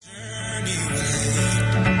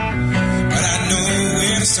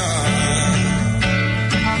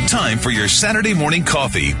Time for your Saturday morning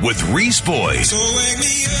coffee with Reese Boyd. So wake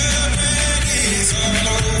me up when it's all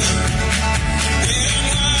over. When I'm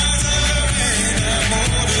wiser and I'm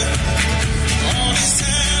older. All this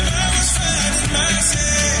time I was finding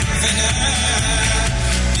myself and I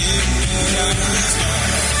didn't know I was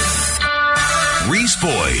wrong. Reese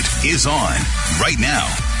Boyd is on right now.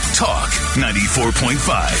 Talk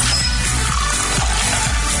 94.5.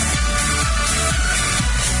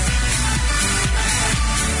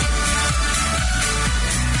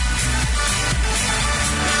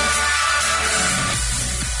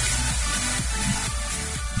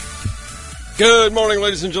 Good morning,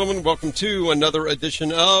 ladies and gentlemen. Welcome to another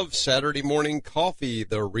edition of Saturday Morning Coffee,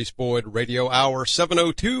 the Reese Boyd Radio Hour,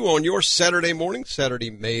 7:02 on your Saturday morning,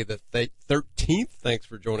 Saturday, May the 13th. Thanks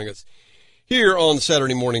for joining us here on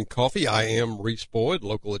Saturday Morning Coffee. I am Reese Boyd,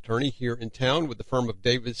 local attorney here in town with the firm of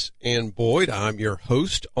Davis and Boyd. I'm your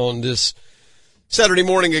host on this Saturday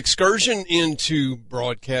morning excursion into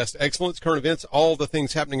broadcast excellence, current events, all the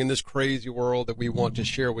things happening in this crazy world that we want to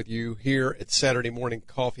share with you here at Saturday Morning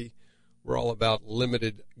Coffee. We're all about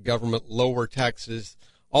limited government, lower taxes,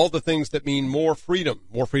 all the things that mean more freedom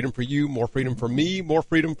for you, more freedom for me, more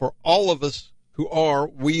freedom for all of us who are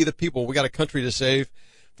we the people. We got a country to save.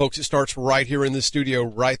 Folks, it starts right here in the studio,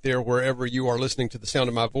 right there, wherever you are listening to the sound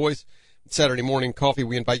of my voice. Saturday Morning Coffee,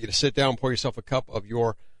 we invite you to sit down, pour yourself a cup of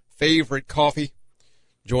your favorite coffee.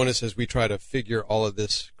 Join us as we try to figure all of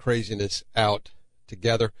this craziness out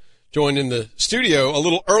together. Joined in the studio a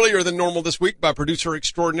little earlier than normal this week by producer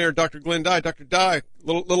extraordinaire Dr. Glenn Dye. Dr. Dye, a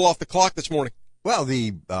little off the clock this morning. Well,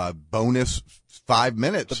 the bonus 5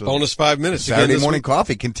 minutes. The bonus 5 minutes. Saturday Morning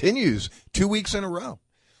Coffee continues 2 weeks in a row.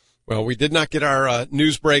 Well, we did not get our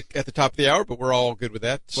news break at the top of the hour, but we're all good with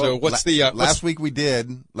that. So what's the last week we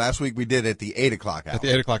did at the 8 o'clock hour. At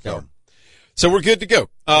the 8 o'clock hour. So we're good to go.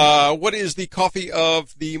 What is the coffee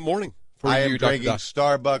of the morning for you, Dr. Dye? I am drinking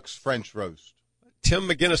Starbucks French Roast. Tim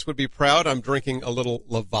McGinnis would be proud. I'm drinking a little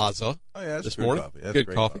Lavazza this morning. Coffee. That's good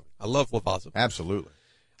great coffee. I love Lavazza. Absolutely.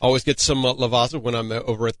 Always get some Lavazza when I'm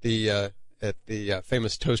over at the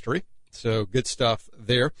famous toastery. So good stuff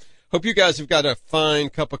there. Hope you guys have got a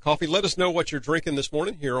fine cup of coffee. Let us know what you're drinking this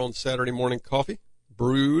morning here on Saturday Morning Coffee,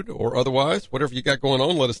 brewed or otherwise. Whatever you got going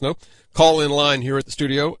on, let us know. Call in line here at the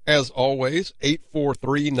studio, as always,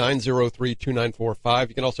 843-903-2945.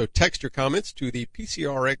 You can also text your comments to the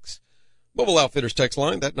PCRX Mobile Outfitters text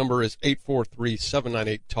line. That number is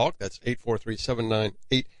 843-798-TALK. That's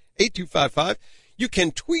 843-798-8255. You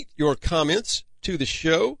can tweet your comments to the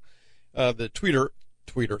show. The Twitter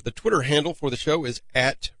handle for the show is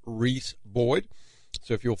at Reese Boyd.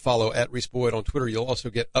 So if you'll follow at Reese Boyd on Twitter, you'll also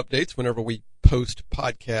get updates whenever we post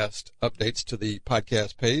podcast updates to the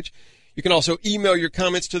podcast page. You can also email your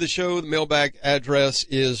comments to the show. The mailbag address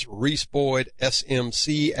is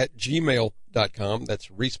reeseboydSMC@gmail.com. That's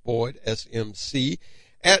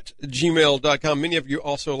reeseboydSMC@gmail.com. Many of you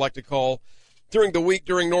also like to call during the week,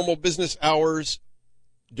 during normal business hours,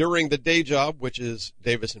 during the day job, which is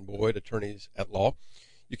Davis and Boyd, attorneys at law.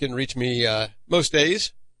 You can reach me most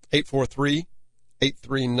days,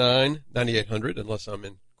 843-839-9800, unless I'm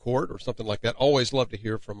in court or something like that. Always love to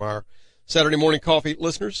hear from our Saturday Morning Coffee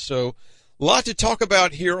listeners. So a lot to talk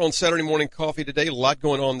about here on Saturday Morning Coffee today. A lot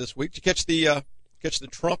going on this week. Did you catch the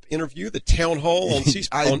Trump interview, the town hall on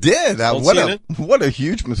C-SPAN? I did. What a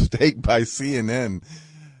huge mistake by CNN.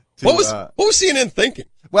 What was CNN thinking?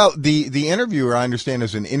 Well, the interviewer, I understand,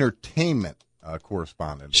 is an entertainment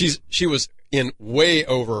correspondent. She was in way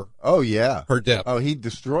over her depth. Oh, he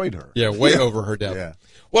destroyed her. Yeah, way over her depth. Yeah.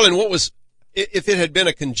 Well, and if it had been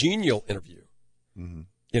a congenial interview, mm-hmm.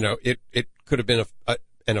 It could have been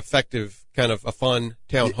an effective, kind of a fun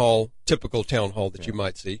town hall, typical town hall that you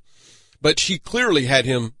might see. But she clearly had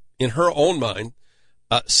him, in her own mind,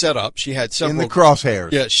 set up. She had several... in the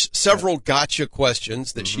crosshairs. Yeah, several gotcha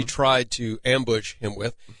questions that she tried to ambush him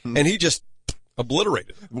with, and he just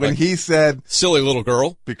obliterated. When he said... silly little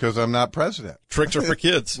girl. Because I'm not president. Tricks are for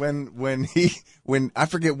kids. When I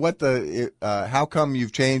forget what how come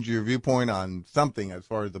you've changed your viewpoint on something as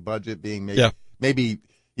far as the budget being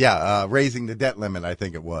raising the debt limit, I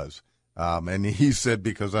think it was. And he said,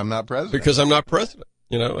 because I'm not president. Because I'm not president,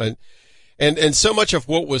 and so much of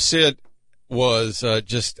what was said was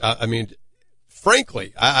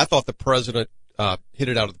frankly, I thought the president hit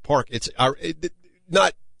it out of the park. It's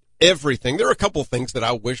not everything. There are a couple of things that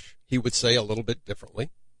I wish he would say a little bit differently.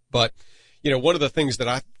 But, one of the things that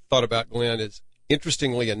I thought about, Glenn, is,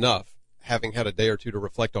 interestingly enough, having had a day or two to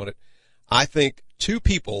reflect on it, I think two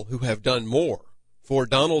people who have done more for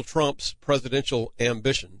Donald Trump's presidential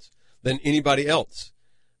ambitions than anybody else.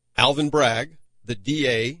 Alvin Bragg, the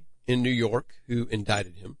DA in New York who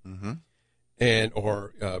indicted him,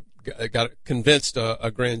 convinced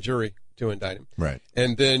a grand jury to indict him. Right.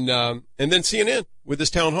 And then CNN with this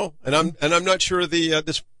town hall. And I'm not sure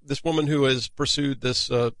this woman who has pursued this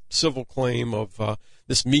civil claim of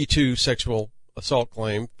this Me Too sexual assault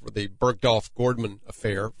claim for the Bergdorf-Goldman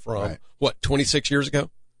affair from 26 years ago?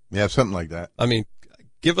 Yeah, something like that. I mean,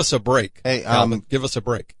 give us a break. Hey, Alvin, give us a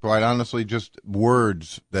break. Quite honestly, just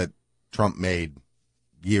words that Trump made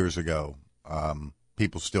years ago,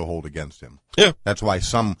 people still hold against him. Yeah. That's why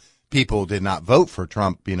some people did not vote for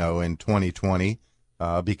Trump, in 2020,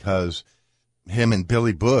 because him and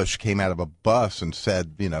Billy Bush came out of a bus and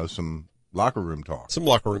said, some locker room talk.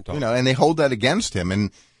 And they hold that against him.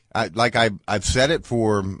 And I've said it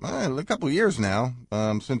for a couple of years now,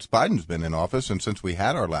 since Biden's been in office and since we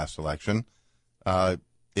had our last election.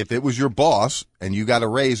 If it was your boss and you got a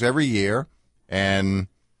raise every year and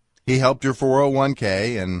he helped your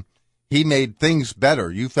 401k and he made things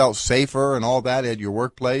better, you felt safer and all that at your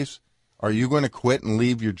workplace, are you going to quit and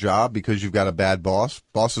leave your job because you've got a bad boss?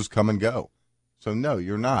 Bosses come and go. So no,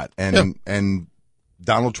 you're not. And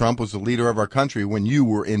Donald Trump was the leader of our country when you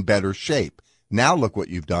were in better shape. Now look what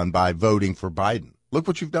you've done by voting for Biden. Look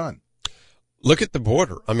what you've done. Look at the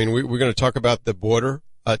border. I mean, we're going to talk about the border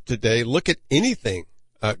today. Look at anything,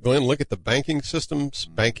 Glenn. Look at the banking systems,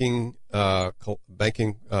 bank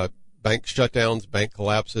shutdowns, bank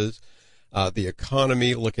collapses, the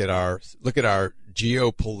economy. Look at our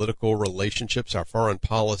geopolitical relationships, our foreign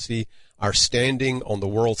policy, our standing on the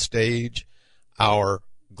world stage, our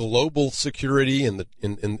global security in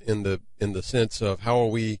the sense of how are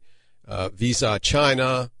we vis-a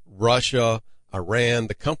China, Russia, Iran,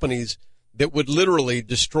 the companies that would literally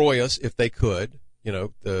destroy us if they could.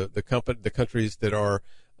 The countries that are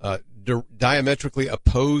diametrically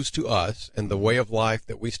opposed to us and the way of life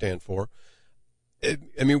that we stand for.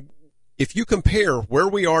 I mean, if you compare where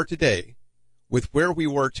we are today with where we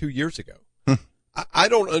were 2 years ago, I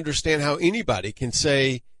don't understand how anybody can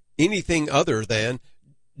say anything other than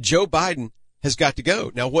Joe Biden has got to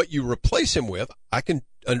go. Now, what you replace him with, I can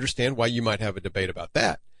understand why you might have a debate about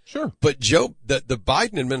that. Sure. But the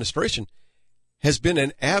Biden administration has been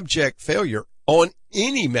an abject failure on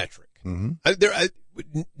any metric. Mm-hmm.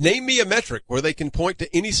 Name me a metric where they can point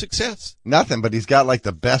to any success. Nothing, but he's got like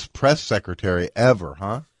the best press secretary ever,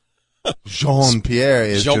 huh?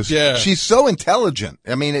 Jean-Pierre she's so intelligent.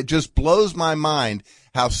 I mean, it just blows my mind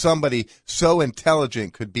how somebody so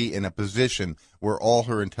intelligent could be in a position where all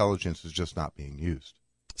her intelligence is just not being used.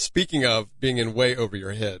 Speaking of being in way over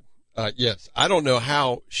your head, yes, I don't know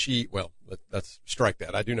how let's strike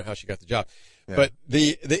that. I do know how she got the job. Yeah. But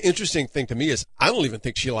the interesting thing to me is I don't even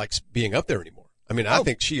think she likes being up there anymore. I mean, I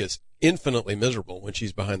think she is infinitely miserable when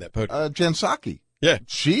she's behind that podium. Jen Psaki. Yeah.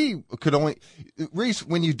 She could only, Reese,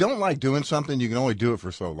 when you don't like doing something, you can only do it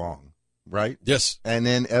for so long, right? Yes. And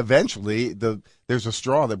then eventually there's a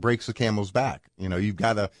straw that breaks the camel's back. You've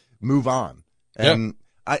got to move on. And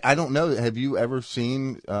I don't know. Have you ever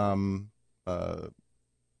seen, her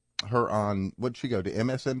on, what'd she go to,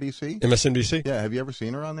 MSNBC? MSNBC? Yeah. Have you ever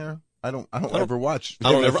seen her on there? I don't ever watch.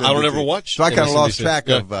 I don't ever watch. So I kind of lost track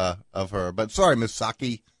of her, but sorry, Miss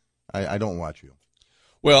Psaki. I don't watch you.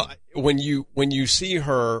 Well, when you see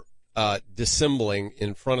her dissembling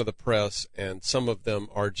in front of the press, and some of them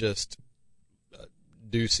are just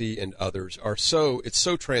Ducey and others it's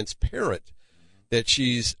so transparent that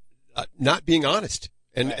she's not being honest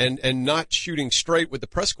and not shooting straight with the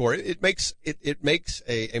press corps. It makes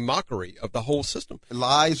a mockery of the whole system.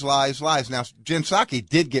 Lies. Now, Jen Psaki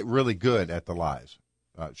did get really good at the lies.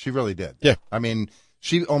 She really did. Yeah. I mean,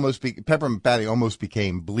 Peppermint Patty almost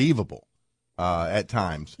became believable. At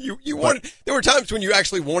times. There were times when you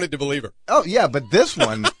actually wanted to believe her. Oh yeah, but this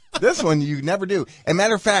one you never do. And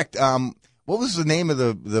matter of fact, what was the name of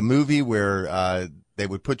the movie where they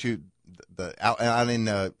would put you out in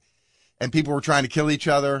and people were trying to kill each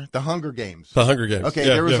other? The Hunger Games. The Hunger Games. Okay,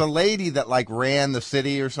 there was a lady that ran the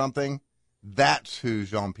city or something. That's who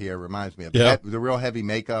Jean-Pierre reminds me of. Yeah. The real heavy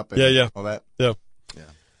makeup and all that. Yeah. Yeah.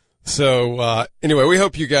 So, anyway, we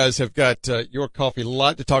hope you guys have got your coffee. A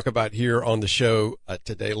lot to talk about here on the show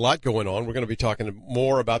today. A lot going on. We're going to be talking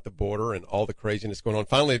more about the border and all the craziness going on.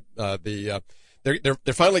 Finally, they're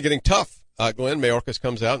finally getting tough. Glenn Mayorkas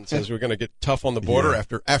comes out and says we're going to get tough on the border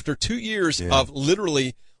after 2 years of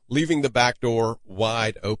literally leaving the back door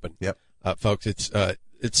wide open. Yep. Folks, it's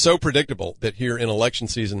so predictable that here in election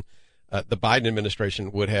season, the Biden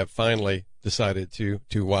administration would have finally decided to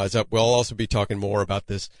wise up. We'll also be talking more about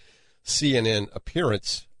this CNN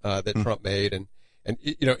appearance that Trump made And,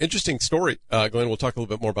 interesting story, Glenn, we'll talk a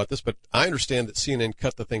little bit more about this, but I understand that CNN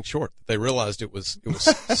cut the thing short. They realized it was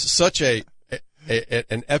such an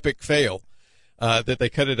epic fail, that they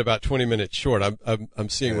cut it about 20 minutes short. I'm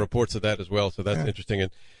seeing reports of that as well. So that's interesting.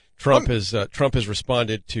 And Trump has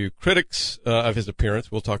responded to critics, of his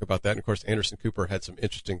appearance. We'll talk about that. And of course, Anderson Cooper had some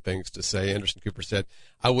interesting things to say. Anderson Cooper said,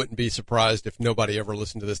 I wouldn't be surprised if nobody ever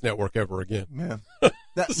listened to this network ever again. Yeah.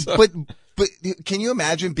 But can you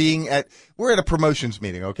imagine we're at a promotions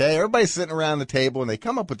meeting, okay? Everybody's sitting around the table and they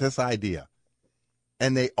come up with this idea.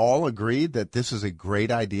 And they all agreed that this is a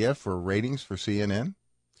great idea for ratings for CNN?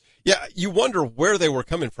 Yeah, you wonder where they were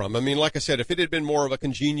coming from. I mean, like I said, if it had been more of a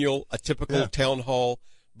typical town hall,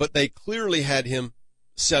 but they clearly had him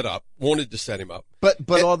set up, wanted to set him up. But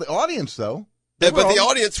all the audience, though. The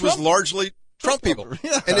audience was largely Trump people.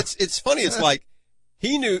 Yeah. And it's funny. It's like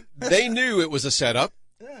they knew it was a setup.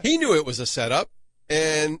 Yeah. He knew it was a setup.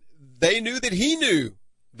 And they knew that he knew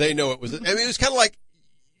they know it was. It was kind of like,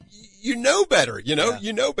 you know better, you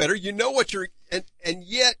know better. You know what and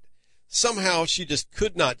yet somehow she just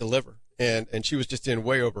could not deliver. And she was just in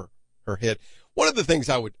way over her head. One of the things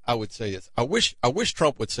I would say is I wish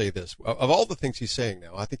Trump would say this. Of all the things he's saying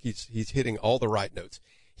now, I think he's hitting all the right notes.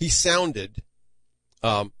 He sounded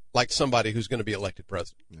like somebody who's going to be elected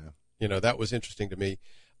president. Yeah. That was interesting to me.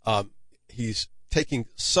 He's taking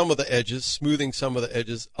some of the edges, smoothing some of the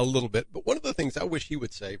edges a little bit. But one of the things I wish he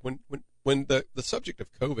would say when the subject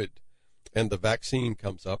of COVID and the vaccine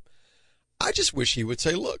comes up, I just wish he would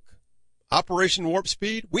say, look, Operation Warp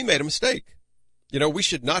Speed, we made a mistake. We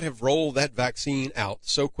should not have rolled that vaccine out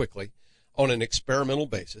so quickly on an experimental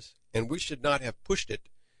basis, and we should not have pushed it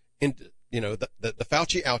into, the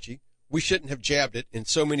Fauci ouchie. We shouldn't have jabbed it in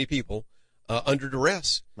so many people under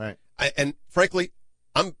duress. Right. And frankly,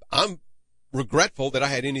 I'm regretful that I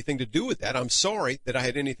had anything to do with that. I'm sorry that I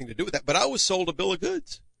had anything to do with that, but I was sold a bill of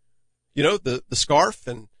goods. The scarf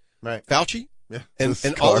and Fauci,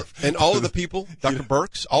 and all of the people, Dr.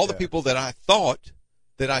 Birx, all the people that I thought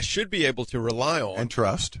that I should be able to rely on and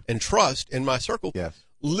trust in my circle,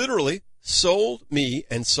 literally sold me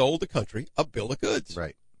and sold the country a bill of goods.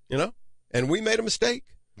 Right. And we made a mistake.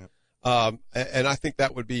 Yep. And I think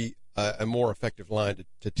that would be a more effective line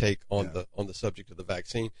to take on the subject of the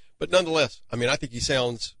vaccine. But nonetheless, I mean, I think he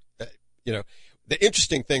sounds, the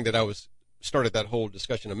interesting thing that started that whole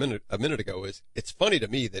discussion a minute ago is it's funny to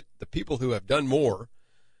me that the people who have done more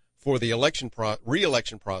for the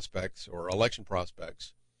re-election prospects or election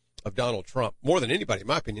prospects of Donald Trump, more than anybody, in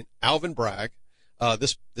my opinion, Alvin Bragg,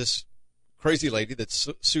 this crazy lady that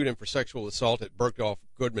sued him for sexual assault at Bergdorf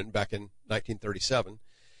Goodman back in 1937,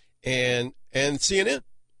 and CNN.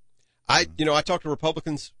 I talk to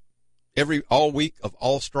Republicans all week of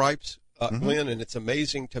all stripes, Glenn, and it's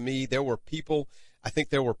amazing to me. I think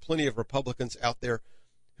there were plenty of Republicans out there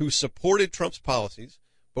who supported Trump's policies,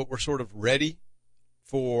 but were sort of ready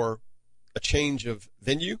for a change of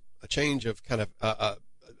venue, a change of kind of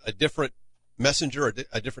a different messenger,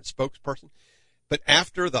 a different spokesperson. But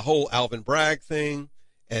after the whole Alvin Bragg thing,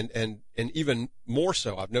 and even more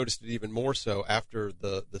so, I've noticed it even more so after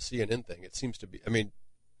the CNN thing. It seems to be, I mean,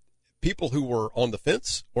 people who were on the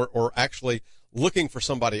fence or actually looking for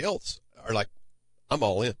somebody else are like, I'm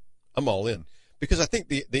all in. I'm all in. Because I think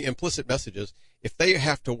the implicit message is if they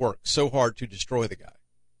have to work so hard to destroy the guy,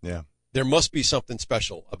 there must be something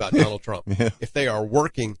special about Donald Trump if they are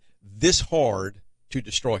working this hard to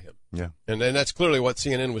destroy him. Yeah. And that's clearly what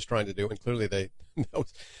CNN was trying to do. And clearly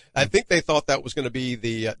I think they thought that was going to be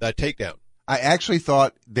the takedown. I actually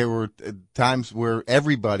thought there were times where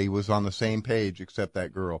everybody was on the same page except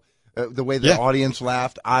that girl. The way the audience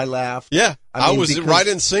laughed, I laughed. Yeah. I was right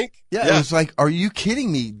in sync. Yeah. It was like, are you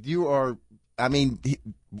kidding me?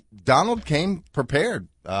 Donald came prepared.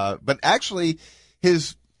 But actually he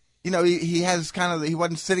has he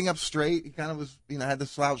wasn't sitting up straight. He kind of was, had the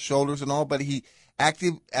slouched shoulders and all, but he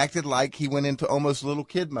acted like he went into almost little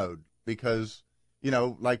kid mode because,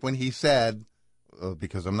 like when he said,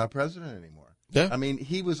 because I'm not president anymore. Yeah. I mean,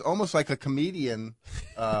 he was almost like a comedian,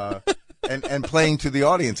 and playing to the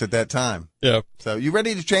audience at that time. Yeah. So you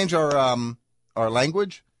ready to change our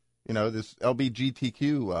language? This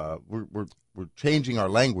LGBTQ, we're changing our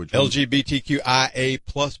language. LGBTQIA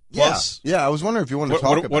plus. Yeah. I was wondering if you want to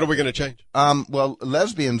talk about what are we going to change? Well,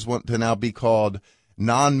 lesbians want to now be called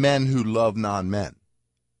non-men who love non-men.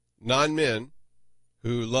 Non-men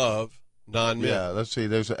who love Non-men. Yeah, let's see.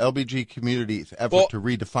 There's an LBG community's effort to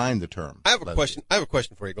redefine the term. I have a question. I have a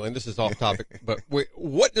question for you, Glenn. This is off topic, but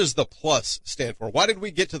what does the plus stand for? Why did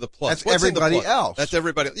we get to the plus? That's What's everybody in the plus? else. That's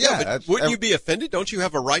everybody. Yeah, but wouldn't you be offended? Don't you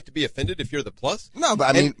have a right to be offended if you're the plus? No, but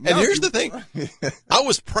I mean, and here's the thing. I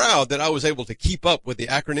was proud that I was able to keep up with the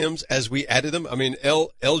acracronyms as we added them. I mean,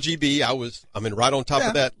 LGB. I mean, right on top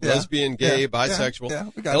of that, lesbian, gay,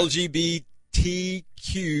 bisexual, we got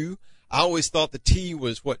LGBTQ. I always thought the T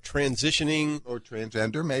was what, transitioning. Or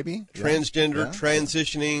transgender, maybe. Transgender,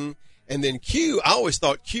 transitioning. And then Q, I always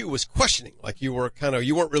thought Q was questioning. Like you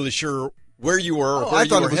weren't really sure where you were or where you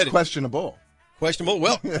were headed. I thought it was questionable. Questionable?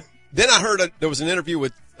 Well, then I heard there was an interview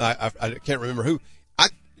with, I can't remember who.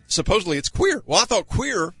 Supposedly it's queer. Well, I thought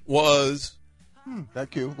queer was.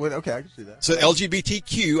 That Q. Well, okay, I can see that. So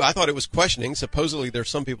LGBTQ, I thought it was questioning. Supposedly there's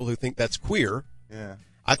some people who think that's queer. Yeah.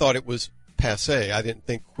 I thought it was passe. I didn't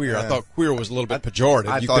think queer. I thought queer was a little bit pejorative.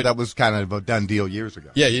 I thought that was kind of a done deal years ago.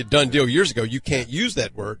 Yeah, done deal years ago. You can't use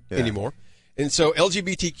that word anymore. And so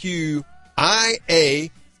LGBTQIA,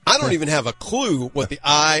 I don't even have a clue what the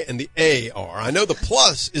I and the A are. I know the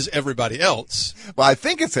plus is everybody else. Well, I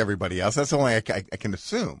think it's everybody else. That's the only I can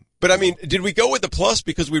assume. But I mean, did we go with the plus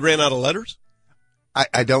because we ran out of letters?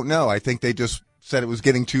 I don't know. I think they just said it was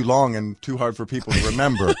getting too long and too hard for people to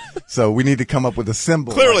remember. So we need to come up with a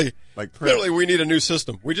symbol. Clearly we need a new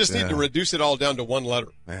system. We just need to reduce it all down to one letter.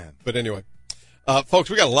 Man. But anyway, folks,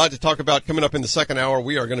 we got a lot to talk about coming up in the second hour.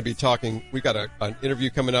 We are going to be talking. We've got an interview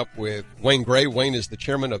coming up with Wayne Gray. Wayne is the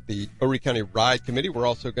chairman of the Horry County Ride Committee. We're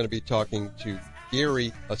also going to be talking to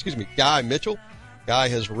Guy Mitchell. Guy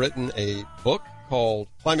has written a book called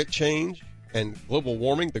Climate Change and Global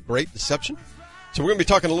Warming, The Great Deception. So we're going to be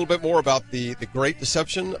talking a little bit more about the great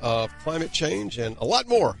deception of climate change and a lot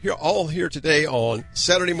more here today on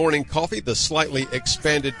Saturday Morning Coffee, the slightly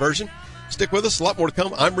expanded version. Stick with us. A lot more to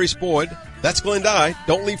come. I'm Reese Boyd. That's Glenn Dye.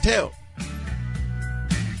 Don't leave town.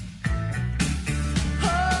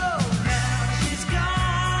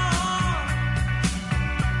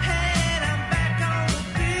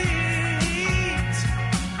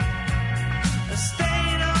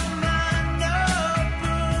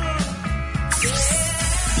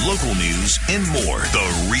 Local news and more.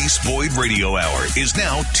 The Reese Boyd Radio Hour is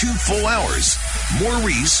now 2 full hours. More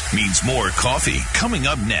Reese means more coffee. Coming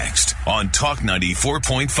up next on Talk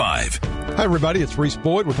 94.5. Hi, everybody. It's Reese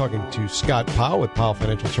Boyd. We're talking to Scott Powell with Powell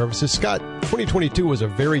Financial Services. Scott, 2022 was a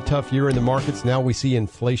very tough year in the markets. Now we see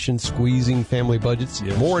inflation squeezing family budgets.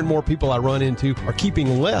 Yes. More and more people I run into are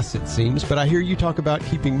keeping less, it seems, but I hear you talk about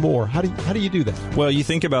keeping more. How do you do that? Well, you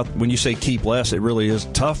think about when you say keep less, it really is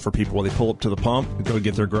tough for people when they pull up to the pump and go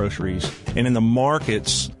get their groceries. And in the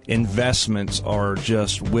markets, investments are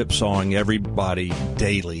just whipsawing everybody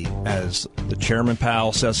daily. As the Chairman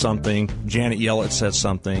Powell says something, Janet Yellen says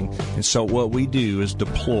something, and so what we do is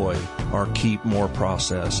deploy our Keep More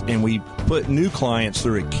process, and we put new clients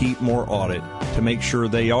through a Keep More audit to make sure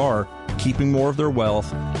they are keeping more of their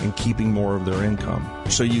wealth and keeping more of their income.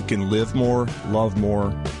 So you can live more, love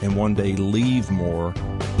more, and one day leave more.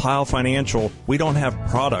 Powell Financial, we don't have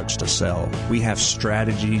products to sell. We have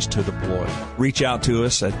strategies to deploy. Reach out to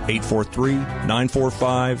us at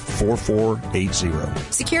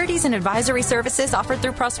 843-945-4480. Securities and advisory services offered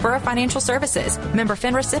through Prospera Financial Services. Member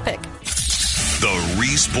FINRA SIPC. The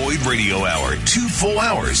Reese Boyd Radio Hour, 2 full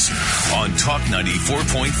hours on Talk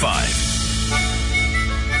 94.5.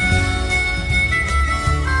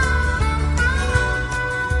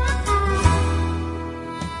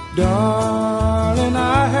 Darling,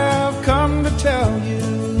 I have come to tell you,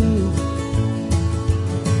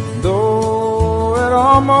 though it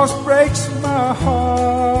almost breaks my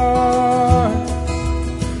heart,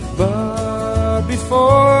 but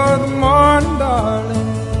before the morning,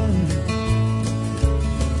 darling,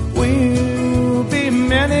 we'll be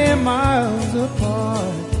many miles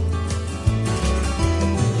apart.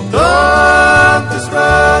 Though this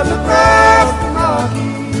road is rough and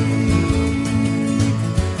rocky,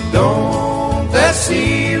 don't that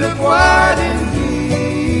sea look wide and deep?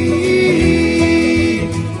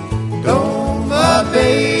 Don't my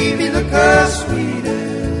baby look her sweetest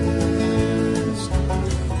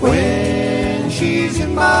when she's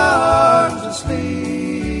in my arms asleep?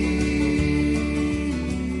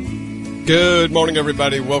 Good morning,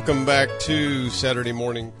 everybody. Welcome back to Saturday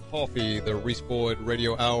Morning Coffee, the Reese Boyd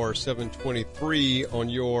Radio Hour, 723 on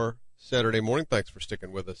your Saturday morning. Thanks for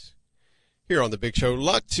sticking with us here on the Big Show. A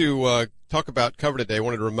lot to talk about, cover today. I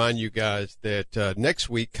wanted to remind you guys that next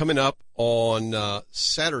week, coming up on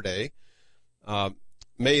Saturday,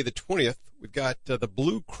 May the 20th, we've got the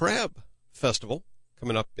Blue Crab Festival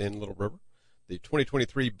coming up in Little River. The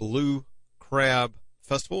 2023 Blue Crab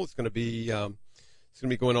Festival. It's going to be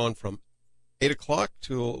going on from 8 o'clock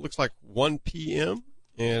till, it looks like 1 p.m.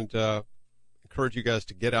 And encourage you guys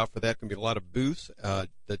to get out for that. Going to be a lot of booths.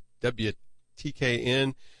 The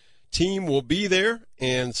WTKN team will be there,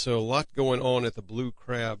 and so a lot going on at the Blue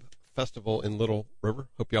Crab Festival in Little River.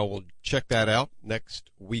 Hope y'all will check that out next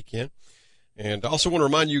weekend. And I also want to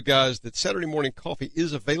remind you guys that Saturday Morning Coffee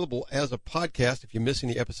is available as a podcast. If you miss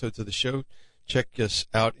any episodes of the show, check us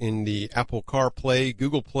out in the Apple CarPlay,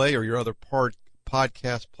 Google Play, or your other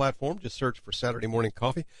podcast platform. Just search for Saturday Morning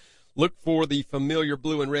Coffee. Look for the familiar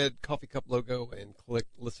blue and red coffee cup logo and click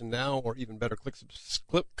listen now, or even better, click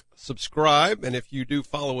subscribe. And if you do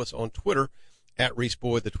follow us on Twitter, at Reese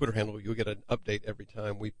Boyd, the Twitter handle, you'll get an update every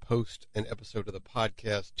time we post an episode of the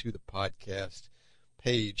podcast to the podcast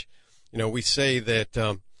page. You know, we say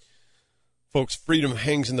that, folks, freedom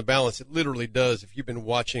hangs in the balance. It literally does. If you've been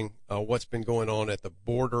watching what's been going on at the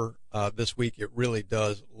border this week, it really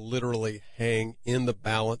does literally hang in the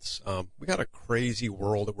balance. We got a crazy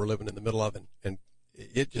world that we're living in the middle of, and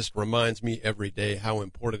it just reminds me every day how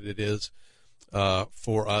important it is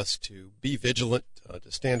for us to be vigilant,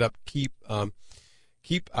 to stand up, keep our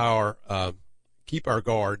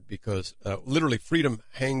guard, because literally freedom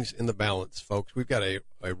hangs in the balance, folks. We've got a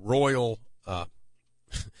royal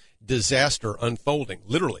disaster unfolding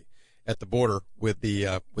literally at the border with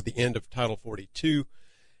the end of Title 42,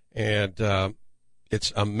 and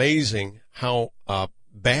it's amazing how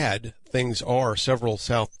bad things are. Several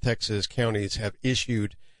South Texas counties have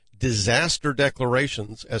issued disaster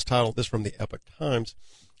declarations, as titled, this from the Epoch Times,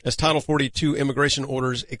 as Title 42 immigration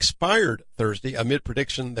orders expired Thursday amid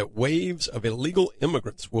prediction that waves of illegal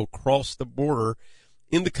immigrants will cross the border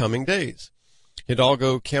in the coming days.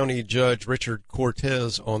 Hidalgo County Judge Richard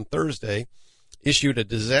Cortez on Thursday issued a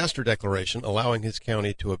disaster declaration allowing his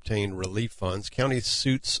county to obtain relief funds. County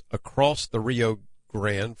suits across the Rio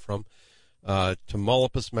Grande from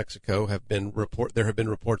Tamaulipas, Mexico, there have been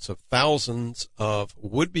reports of thousands of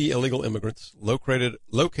would-be illegal immigrants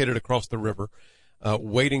located across the river,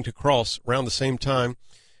 waiting to cross. Around the same time,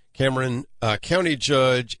 Cameron County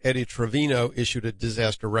Judge Eddie Trevino issued a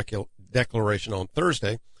disaster declaration on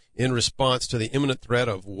Thursday in response to the imminent threat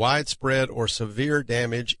of widespread or severe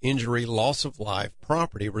damage, injury, loss of life,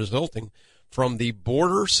 property resulting from the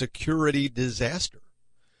border security disaster.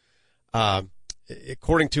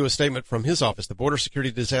 According to a statement from his office, the border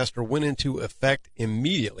security disaster went into effect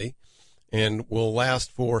immediately and will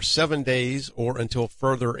last for 7 days or until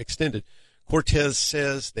further extended. Cortez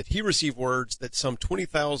says that he received words that some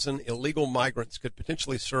 20,000 illegal migrants could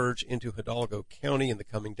potentially surge into Hidalgo County in the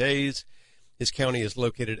coming days. His county is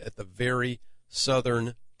located at the very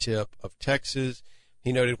southern tip of Texas.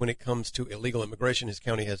 He noted when it comes to illegal immigration, his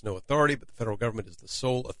county has no authority, but the federal government is the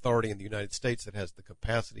sole authority in the United States that has the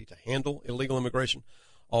capacity to handle illegal immigration,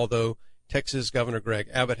 although Texas Governor Greg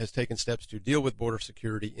Abbott has taken steps to deal with border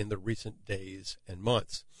security in the recent days and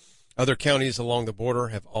months. Other counties along the border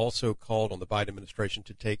have also called on the Biden administration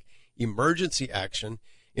to take emergency action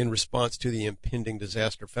in response to the impending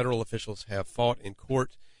disaster. Federal officials have fought in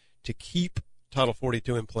court to keep Title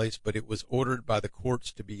 42 in place, but it was ordered by the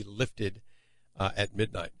courts to be lifted at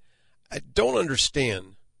midnight. I don't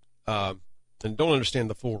understand, and don't understand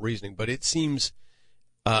the full reasoning, but it seems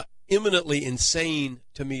eminently insane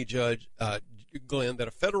to me, Judge Glenn, that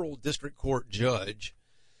a federal district court judge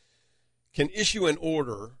can issue an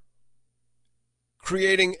order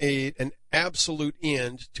creating an absolute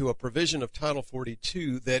end to a provision of Title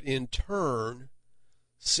 42 that in turn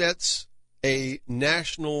sets a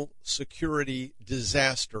national security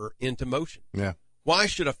disaster into motion. Yeah. Why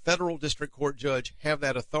should a federal district court judge have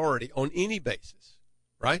that authority on any basis,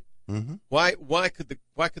 right? Mm-hmm. Why could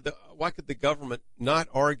the government not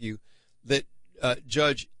argue that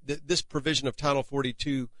Judge, that this provision of Title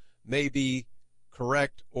 42 may be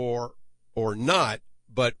correct or not,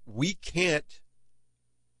 but we can't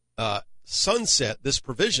sunset this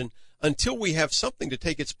provision until we have something to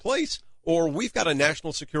take its place, or we've got a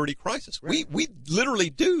national security crisis. Right. We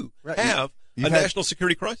literally do have a national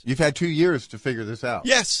security crisis. You've had 2 years to figure this out.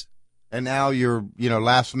 Yes. And now you're,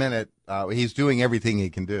 last minute, he's doing everything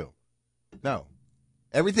he can do. No.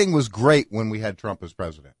 Everything was great when we had Trump as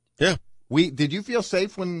president. Yeah. Did you feel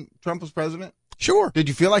safe when Trump was president? Sure. Did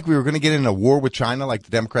you feel like we were going to get in a war with China like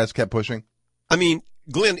the Democrats kept pushing? I mean,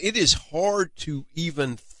 Glenn, it is hard to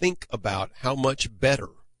even think about how much better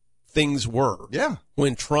things were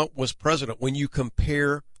when Trump was president, when you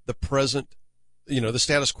compare the present, the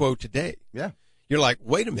status quo today. Yeah. You're like,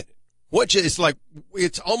 wait a minute.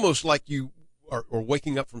 It's almost like you are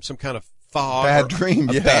waking up from some kind of fog. Bad dream.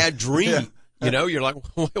 Bad dream. Yeah. You're like,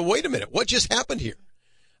 wait a minute. What just happened here?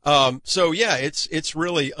 So yeah, it's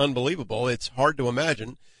really unbelievable. It's hard to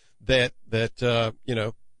imagine that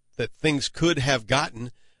things could have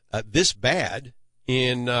gotten this bad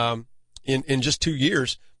in just 2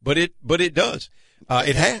 years, but it does.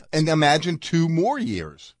 It has. And imagine 2 more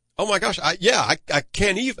years. Oh my gosh. I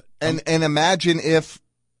can't even. And imagine if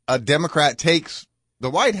a Democrat takes the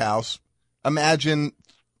White House, imagine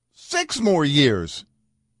 6 more years.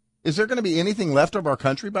 Is there going to be anything left of our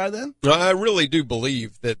country by then? I really do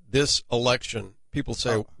believe that this election, people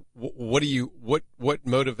say, what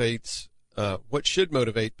motivates, what should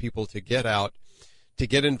motivate people to get out, to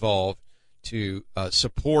get involved, to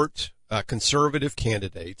support conservative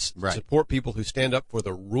candidates, right. Support people who stand up for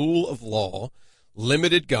the rule of law,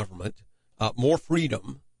 limited government, more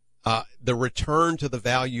freedom, the return to the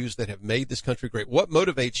values that have made this country great. What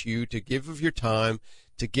motivates you to give of your time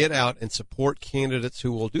to get out and support candidates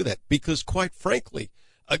who will do that? Because quite frankly,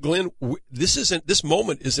 Glenn, this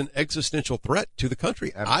moment is an existential threat to the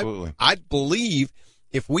country. Absolutely. I believe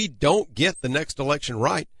if we don't get the next election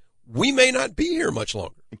right, we may not be here much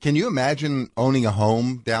longer. Can you imagine owning a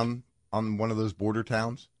home down on one of those border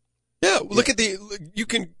towns? Yeah, look at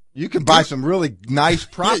you can buy some really nice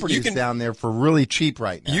properties down there for really cheap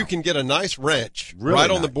right now. You can get a nice ranch really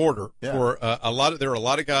on the border for there are a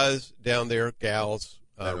lot of guys down there, gals,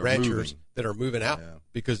 ranchers that are moving out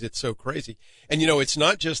because it's so crazy. And it's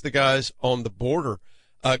not just the guys on the border,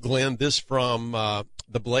 Glenn. This from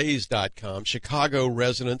theblaze.com. Chicago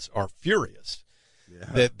residents are furious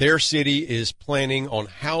that their city is planning on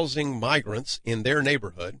housing migrants in their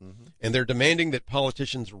neighborhood, and they're demanding that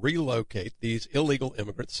politicians relocate these illegal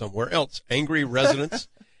immigrants somewhere else. Angry residents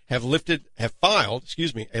have filed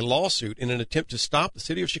a lawsuit in an attempt to stop the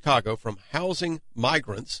city of Chicago from housing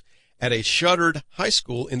migrants at a shuttered high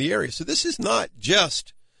school in the area. So this is not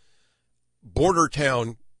just border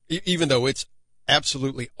town, even though it's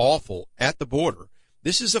absolutely awful at the border.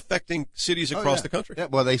 This is affecting cities across the country. Yeah,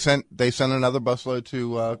 well, they sent another busload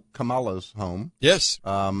to Kamala's home. Yes,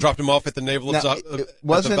 dropped him off at the naval at the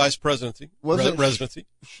vice presidency residency.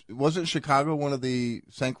 Wasn't Chicago one of the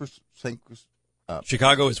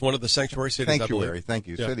Chicago is one of the sanctuary cities. Sanctuary, thank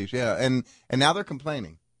you, cities. Yeah, and now they're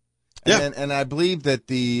complaining. And and I believe that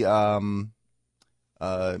the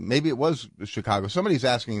maybe it was Chicago. Somebody's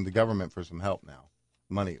asking the government for some help now,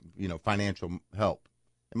 money, financial help.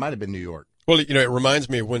 It might have been New York. Well, it reminds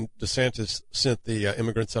me of when DeSantis sent the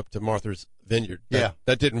immigrants up to Martha's Vineyard.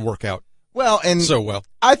 That didn't work out. Well, so well.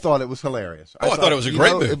 I thought it was hilarious. I thought it was a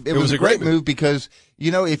great move. It was a great move because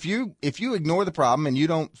if you ignore the problem and you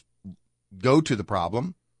don't go to the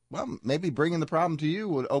problem, well, maybe bringing the problem to you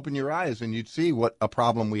would open your eyes and you'd see what a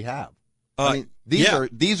problem we have. I mean,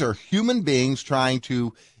 these are human beings trying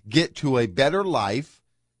to get to a better life,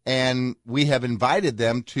 and we have invited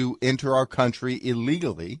them to enter our country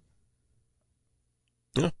illegally.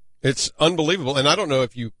 Yeah, it's unbelievable. And I don't know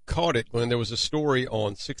if you caught it when there was a story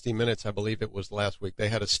on 60 Minutes, I believe it was last week. They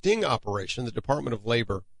had a sting operation. The Department of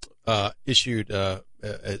Labor issued a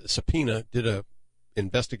subpoena, did a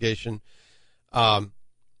investigation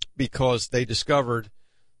because they discovered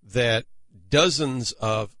that dozens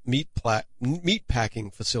of meat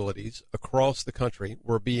packing facilities across the country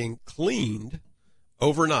were being cleaned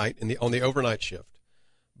overnight on the overnight shift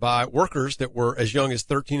by workers that were as young as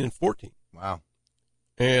 13 and 14. Wow.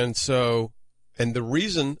 And the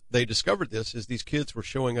reason they discovered this is these kids were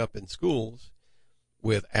showing up in schools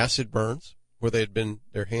with acid burns where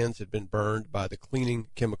their hands had been burned by the cleaning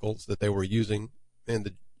chemicals that they were using in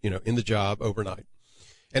the job overnight.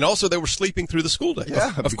 And also they were sleeping through the school day.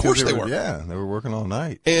 Yeah, of course they were. Yeah, they were working all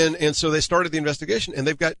night. And so they started the investigation, and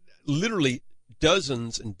they've got literally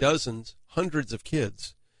dozens and dozens, hundreds of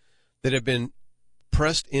kids that have been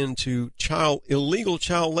pressed into illegal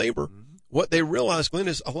child labor. Mm-hmm. What they realize, Glenn,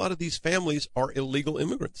 is a lot of these families are illegal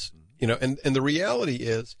immigrants. And the reality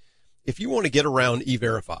is, if you want to get around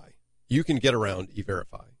E-Verify, you can get around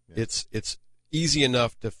E-Verify. Yeah. It's easy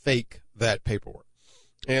enough to fake that paperwork.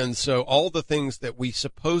 And so all the things that we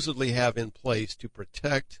supposedly have in place to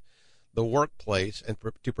protect the workplace and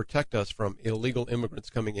to protect us from illegal immigrants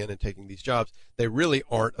coming in and taking these jobs, they really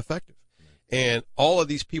aren't effective. And all of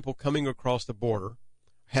these people coming across the border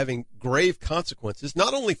having grave consequences,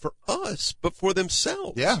 not only for us, but for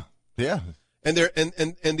themselves. Yeah. Yeah. And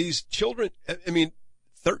these children,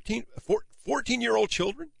 14-year-old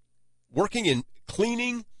children working in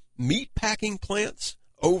cleaning meat packing plants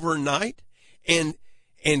overnight and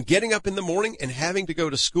getting up in the morning and having to go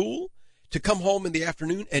to school, to come home in the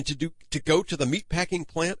afternoon and to go to the meat packing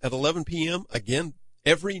plant at 11 p.m. again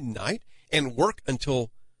every night and work until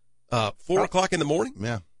 4 o'clock in the morning.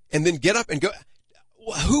 Yeah. And then get up and go.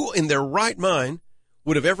 Who in their right mind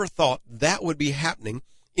would have ever thought that would be happening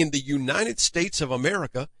in the United States of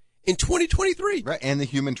America in 2023. Right, and the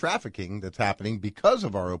human trafficking that's happening because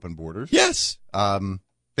of our open borders. Yes.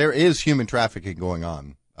 There is human trafficking going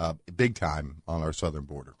on big time on our southern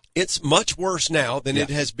border. It's much worse now than it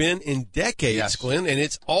has been in decades, Yes. Glenn, and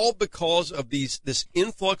it's all because of this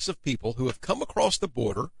influx of people who have come across the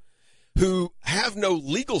border who have no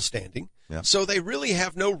legal standing, so they really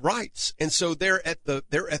have no rights, and so they're the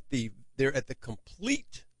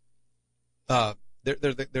complete they're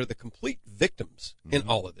the complete victims in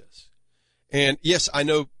all of this. And yes, I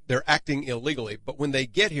know they're acting illegally, but when they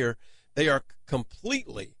get here, they are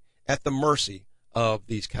completely at the mercy of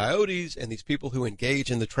these coyotes and these people who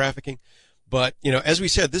engage in the trafficking. But, you know, as we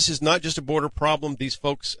said, this is not just a border problem. These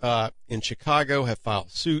folks in Chicago have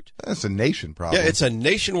filed suit. That's a nation problem. Yeah, it's a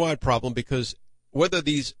nationwide problem because whether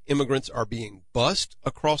these immigrants are being bussed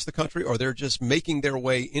across the country or they're just making their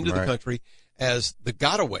way into the country as the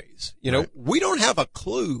gotaways, you know, we don't have a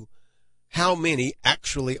clue how many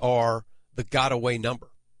actually are the gotaway number.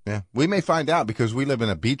 Yeah, we may find out because we live in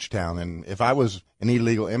a beach town, and if I was an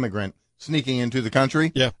illegal immigrant sneaking into the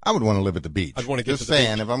country, I would want to live at the beach. I'd want to get just to the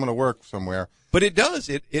saying, beach. if I'm going to work somewhere. But it does.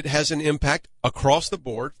 It has an impact across the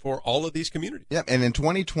board for all of these communities. Yeah, and in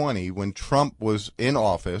 2020, when Trump was in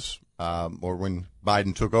office, or when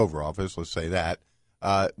Biden took over office, let's say that,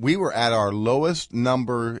 we were at our lowest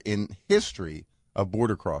number in history of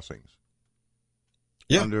border crossings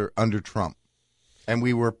under Trump. And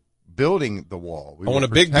we were building the wall. I want a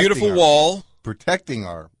big, beautiful wall. Protecting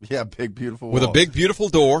our, big, beautiful wall. With a big, beautiful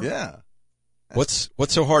door. Yeah. What's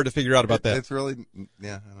so hard to figure out about that? It's really, I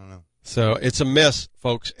don't know. So it's a mess,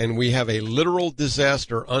 folks, and we have a literal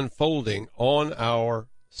disaster unfolding on our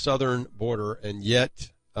southern border, and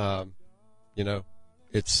yet, you know,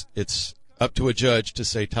 it's up to a judge to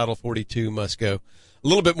say Title 42 must go. A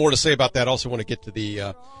little bit more to say about that. Also want to get to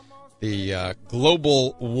the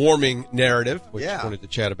global warming narrative, which I wanted to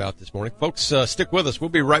chat about this morning. Folks, stick with us. We'll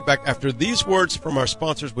be right back after these words from our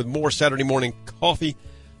sponsors with more Saturday Morning Coffee.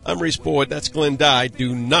 I'm Reese Boyd. That's Glenn Dye.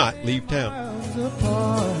 Do not leave town.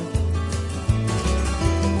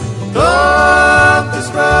 Don't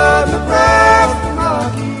describe the craft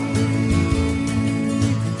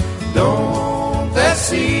Don't that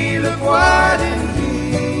sea look white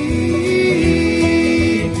indeed?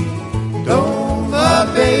 Don't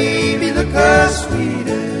the baby look her sweetest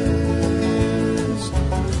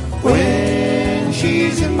when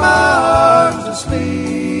she's in my arms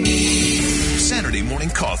asleep? Saturday Morning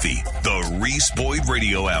Coffee, the Reese Boyd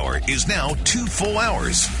Radio Hour, is now 2 full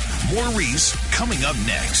hours. More Reese coming up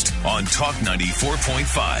next on Talk 94.5.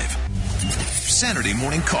 Saturday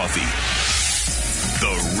Morning Coffee.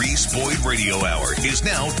 The Reese Boyd Radio Hour is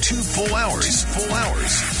now 2 full hours.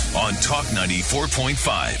 On Talk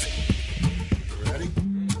 94.5. Ready?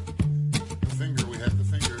 Finger, we have the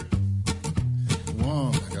finger.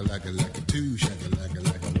 1, like a 2, shaka like a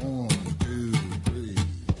 1, 2, 3.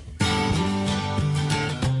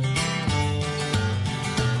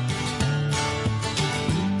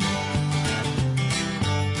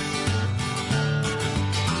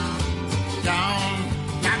 Gone,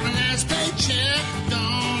 got my last paycheck.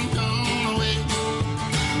 Gone away.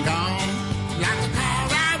 Gone, like the car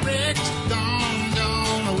I wrecked.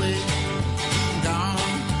 Gone away.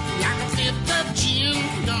 Gone, like a fifth of gin.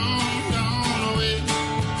 Gone away.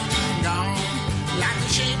 Gone, like the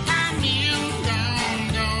shape I'm in.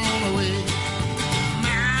 Gone away.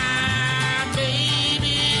 My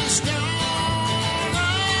baby's gone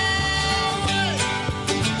away.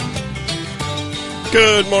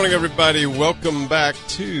 Good morning, everybody. Welcome back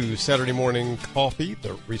to Saturday Morning Coffee,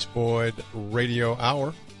 the Reese Boyd Radio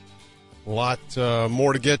Hour. A lot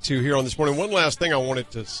more to get to here on this morning. One last thing I wanted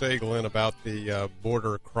to say, Glenn, about the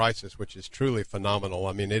border crisis, which is truly phenomenal.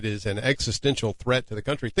 I mean, it is an existential threat to the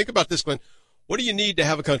country. Think about this, Glenn. What do you need to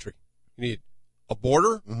have a country? You need a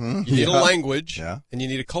border, you need a language, and you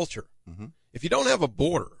need a culture. If you don't have a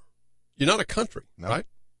border, you're not a country, right?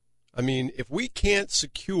 I mean, if we can't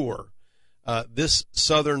secure this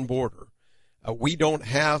southern border, we don't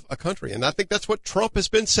have a country. And I think that's what Trump has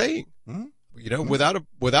been saying. You know, without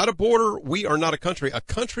a border, we are not a country. A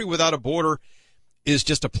country without a border is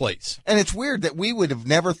just a place. And it's weird that we would have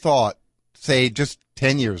never thought, say, just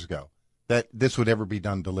 10 years ago, that this would ever be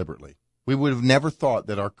done deliberately. We would have never thought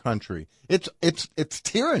that our country, it's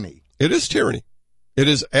tyranny. It is tyranny. It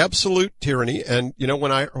is absolute tyranny. And, you know,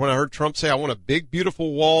 when I heard Trump say, I want a big,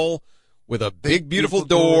 beautiful wall with a big, beautiful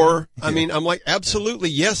door, I mean, I'm like, absolutely,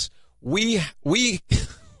 yes, we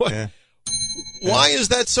why is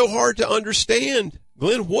that so hard to understand?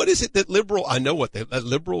 Glenn, what is it that I know what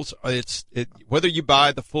liberals, whether you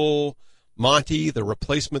buy the full Monty, the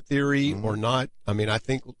replacement theory or not. I mean, I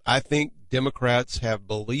think Democrats have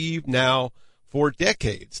believed now for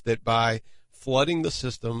decades that by flooding the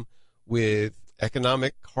system with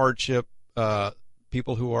economic hardship,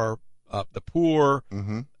 people who are the poor,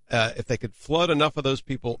 if they could flood enough of those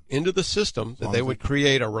people into the system, that they would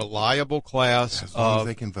create a reliable class as long of as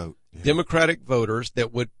they can vote. Yeah. Democratic voters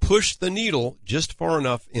that would push the needle just far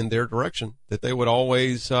enough in their direction that they would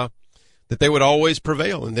always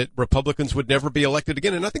prevail, and that Republicans would never be elected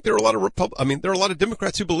again. And I think there are a lot of there are a lot of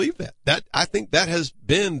Democrats who believe that. I think that has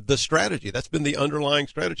been the strategy. That's been the underlying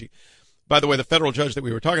strategy. By the way, the federal judge that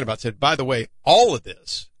we were talking about said, by the way, all of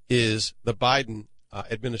this is the Biden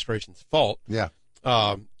administration's fault. Yeah.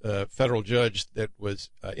 A federal judge that was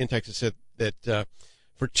in Texas said that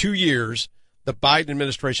for 2 years, the Biden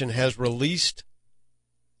administration has released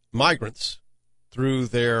migrants through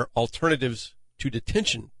their alternatives to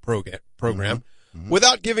detention program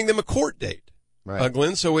without giving them a court date, right.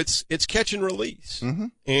 Glenn. So it's catch and release.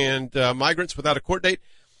 And migrants without a court date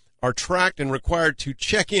are tracked and required to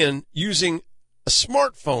check in using a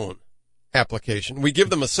smartphone application. We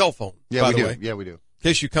give them a cell phone, by the way. Yeah, we do. In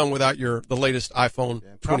case you come without the latest iPhone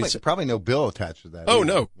 26. Probably no bill attached to that. Oh, either,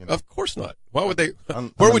 no, you know? Of course not. Why would they?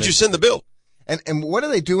 Where would you send the bill? And what are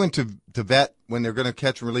they doing to vet when they're going to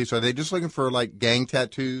catch and release? Are they just looking for like gang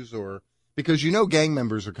tattoos, or because gang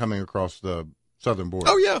members are coming across the southern border?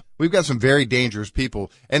 Oh yeah, we've got some very dangerous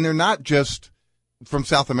people, and they're not just from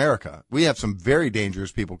South America. We have some very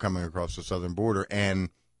dangerous people coming across the southern border, and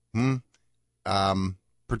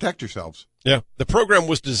protect yourselves. Yeah, the program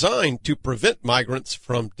was designed to prevent migrants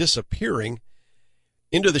from disappearing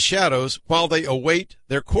into the shadows while they await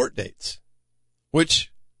their court dates,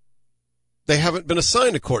 which they haven't been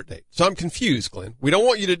assigned a court date. So I'm confused, Glenn. We don't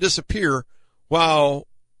want you to disappear while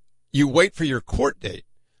you wait for your court date.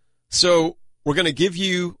 So we're going to give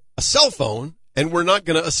you a cell phone, and we're not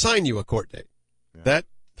going to assign you a court date. Yeah. That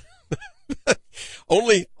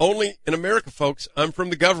only in America, folks. I'm from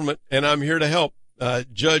the government, and I'm here to help.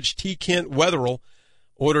 Judge T. Kent Wetherill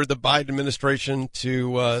ordered the Biden administration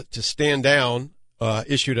to stand down,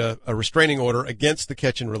 issued a restraining order against the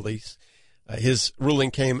catch and release. His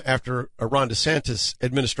ruling came after Ron DeSantis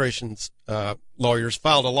administration's lawyers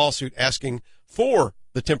filed a lawsuit asking for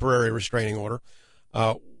the temporary restraining order.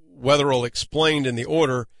 Wetherill explained in the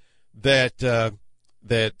order that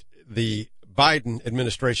that the Biden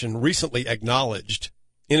administration recently acknowledged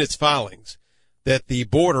in its filings that the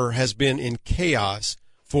border has been in chaos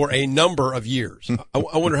for a number of years. I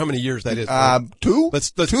wonder how many years that is. 2. Let's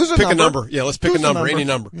Two's pick a number. Yeah, let's pick a number. Any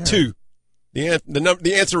number. Yeah. 2.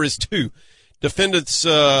 The answer is 2. Defendants'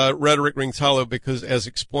 rhetoric rings hollow because, as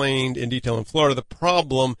explained in detail in Florida, the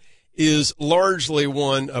problem is largely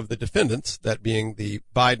one of the defendants, that being the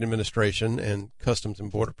Biden administration and Customs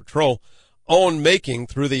and Border Patrol, own making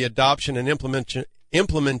through the adoption and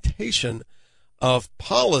implementation of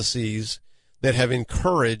policies that have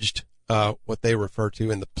encouraged what they refer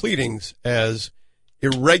to in the pleadings as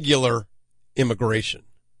irregular migration,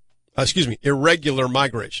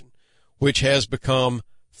 which has become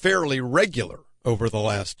fairly regular over the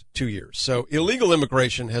last 2 years. So illegal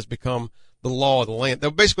immigration has become the law of the land. Now,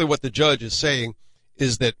 basically what the judge is saying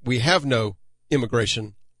is that we have no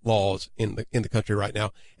immigration laws in the country right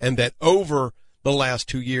now, and that over the last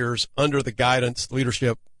 2 years, under the guidance,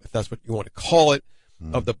 leadership, if that's what you want to call it,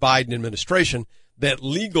 of the Biden administration, that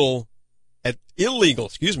illegal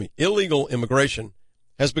immigration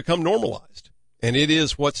has become normalized. And it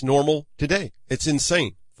is what's normal today. It's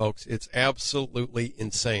insane, folks. It's absolutely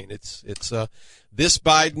insane. It's this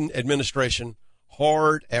Biden administration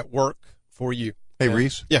hard at work for you. Hey,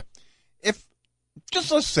 Reese. Yeah. If just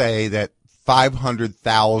let's say that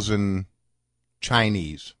 500,000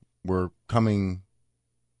 Chinese were coming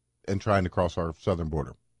and trying to cross our southern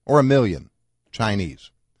border, or 1 million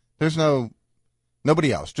Chinese. There's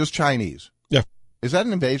nobody else, just Chinese. Yeah. Is that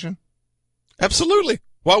an invasion? Absolutely.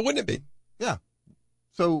 Why wouldn't it be? Yeah.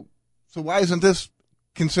 So why isn't this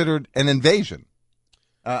considered an invasion?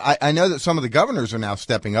 I know that some of the governors are now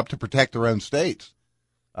stepping up to protect their own states.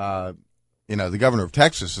 The governor of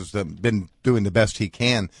Texas has been doing the best he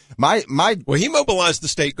can. Well, he mobilized the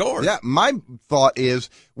state guard. Yeah. My thought is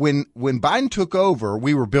when Biden took over,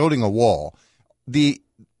 we were building a wall. The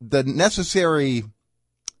necessary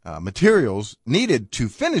materials needed to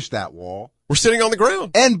finish that wall were sitting on the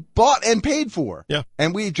ground and bought and paid for. Yeah.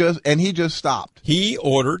 And he just stopped. He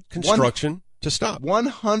ordered construction to stop.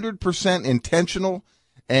 100% intentional.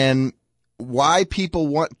 And why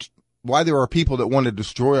there are people that want to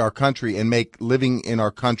destroy our country and make living in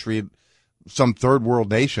our country some third world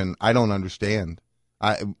nation, I don't understand.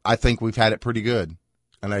 I think we've had it pretty good.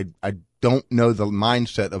 And I don't know the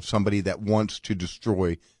mindset of somebody that wants to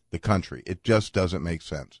destroy the country. It just doesn't make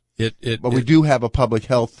sense. But we do have a public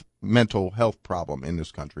health, mental health problem in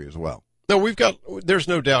this country as well. No, there's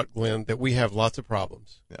no doubt, Glenn, that we have lots of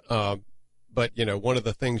problems. Yeah. But, one of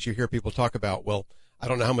the things you hear people talk about, well, I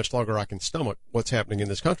don't know how much longer I can stomach what's happening in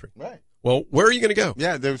this country. Right. Well, where are you going to go?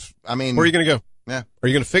 Yeah, where are you going to go? Yeah. Are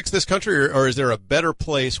you going to fix this country, or is there a better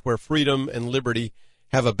place where freedom and liberty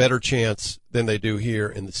have a better chance than they do here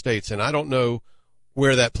in the States? And I don't know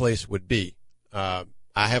where that place would be. I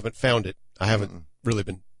haven't found it. I haven't really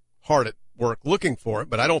been hard at work looking for it,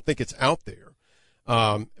 but I don't think it's out there.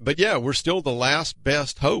 But yeah, we're still the last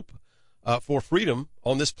best hope for freedom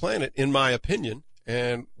on this planet, in my opinion.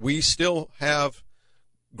 And we still have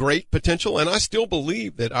great potential. And I still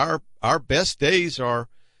believe that our best days are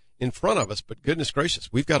in front of us, but goodness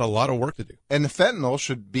gracious, we've got a lot of work to do. And the fentanyl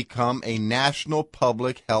should become a national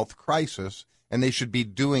public health crisis, and they should be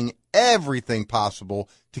doing everything possible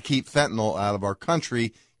to keep fentanyl out of our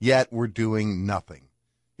country, yet we're doing nothing.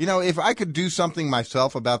 If I could do something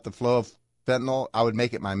myself about the flow of fentanyl, I would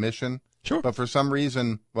make it my mission. Sure. But for some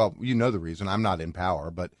reason, well, the reason, I'm not in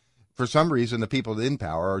power, but for some reason, the people in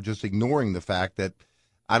power are just ignoring the fact that,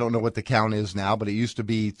 I don't know what the count is now, but it used to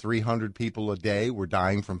be 300 people a day were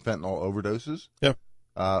dying from fentanyl overdoses. Yeah.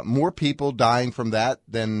 More people dying from that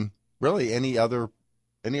than really any other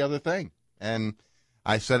thing. And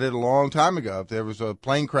I said it a long time ago. If there was a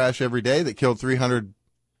plane crash every day that killed 300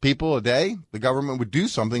 people a day, the government would do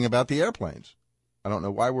something about the airplanes. I don't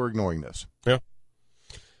know why we're ignoring this. Yeah.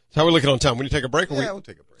 So how are we looking on time? We need to take a break? Yeah, we'll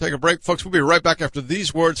take a break. Take a break. Folks, we'll be right back after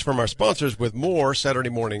these words from our sponsors with more Saturday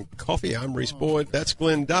Morning Coffee. I'm Reese Boyd. That's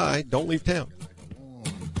Glenn Dye. Don't leave town. 1,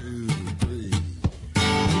 2, 3.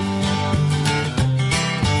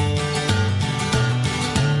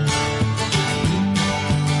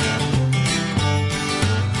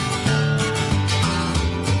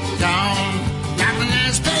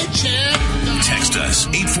 Text us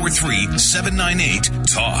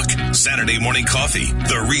 843-798-TALK. Saturday Morning Coffee,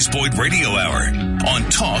 the Reese Boyd Radio Hour on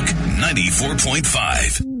Talk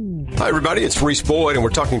 94.5. Hi, everybody. It's Reese Boyd, and we're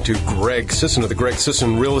talking to Greg Sisson of the Greg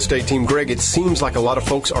Sisson Real Estate Team. Greg, it seems like a lot of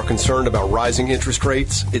folks are concerned about rising interest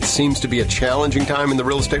rates. It seems to be a challenging time in the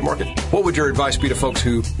real estate market. What would your advice be to folks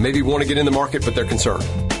who maybe want to get in the market, but they're concerned?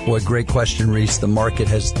 Boy, great question, Reese. The market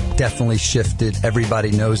has definitely shifted. Everybody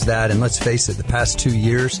knows that. And let's face it, the past 2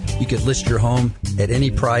 years, you could list your home at any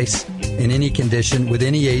price, in any condition, with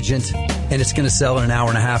any agent, and it's going to sell in an hour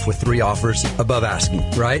and a half with 3 offers above asking,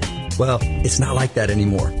 right? Well, it's not like that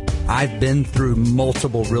anymore. I've been through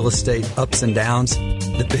multiple real estate ups and downs.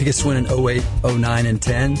 The biggest one in 08, 09, and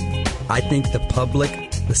 10. I think the public,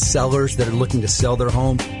 the sellers that are looking to sell their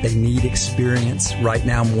home, they need experience right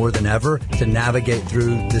now more than ever to navigate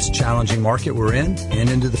through this challenging market we're in and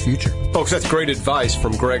into the future. Folks, that's great advice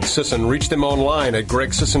from Greg Sisson. Reach them online at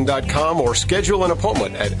gregsisson.com or schedule an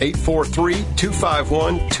appointment at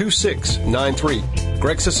 843-251-2693.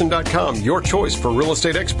 gregsisson.com, your choice for real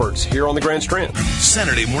estate experts here on the Grand Strand.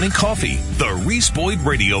 Saturday Morning Coffee, the Reese Boyd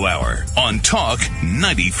Radio Hour on Talk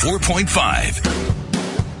 94.5.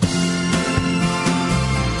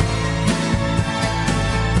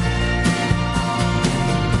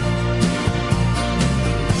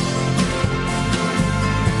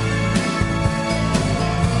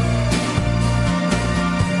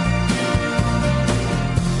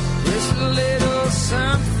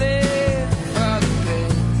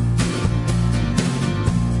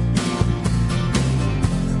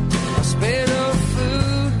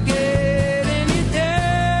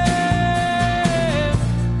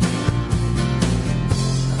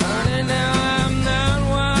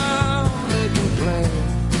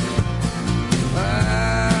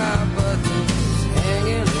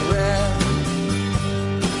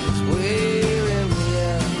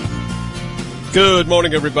 Good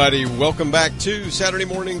morning, everybody. Welcome back to Saturday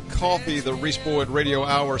Morning Coffee, the Reese Boyd Radio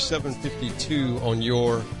Hour, 7:52 on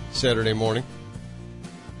your Saturday morning.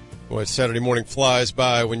 Boy, Saturday morning flies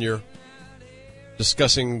by when you're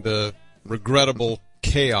discussing the regrettable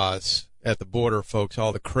chaos at the border, folks,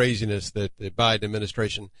 all the craziness that the Biden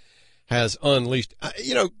administration has unleashed.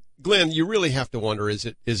 Glenn, you really have to wonder, is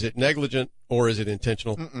it negligent or is it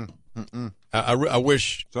intentional? I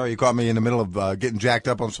wish. Sorry, you caught me in the middle of getting jacked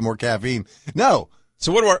up on some more caffeine. No.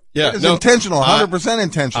 So what do it's intentional, 100%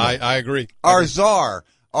 intentional. I agree. Our czar,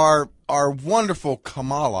 our wonderful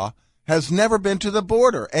Kamala, has never been to the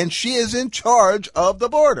border, and she is in charge of the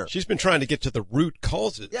border. She's been trying to get to the root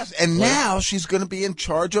causes. Yes, and now she's going to be in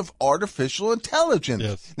charge of artificial intelligence.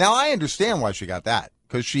 Yes. Now, I understand why she got that,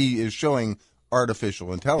 because she is showing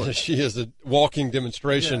artificial intelligence. She is a walking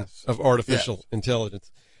demonstration of artificial intelligence.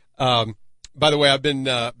 By the way, I've been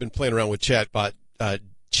playing around with Chat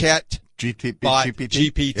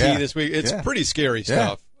GPT this week. It's pretty scary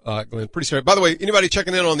stuff, Glenn. Pretty scary. By the way, anybody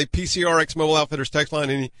checking in on the PCRX Mobile Outfitters text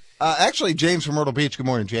line? Actually, James from Myrtle Beach. Good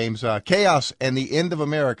morning, James. Chaos and the end of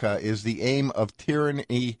America is the aim of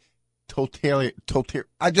tyranny.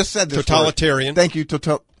 I just said this totalitarian. Word. Thank you.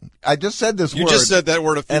 I just said this word. You just said that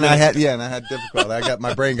word a few minutes ago. I had difficulty.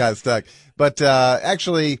 My brain got stuck. But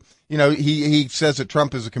actually, he says that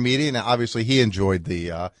Trump is a comedian. Now, obviously, he enjoyed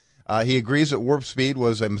the. He agrees that Warp Speed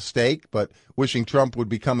was a mistake, but wishing Trump would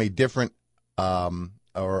become a different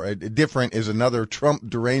is another Trump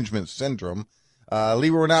derangement syndrome.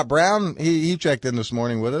 Leroy Not Brown, he checked in this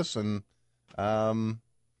morning with us, and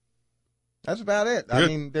that's about it. Good. I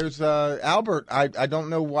mean, there's Albert. I don't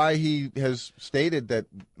know why he has stated that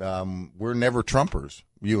we're never Trumpers,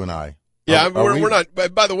 you and I. Yeah, we're not.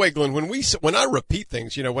 By the way, Glenn, when I repeat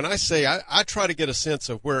things, when I say I try to get a sense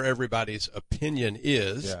of where everybody's opinion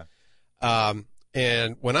is. Yeah.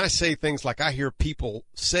 And when I say things like, I hear people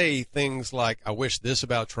say things like, I wish this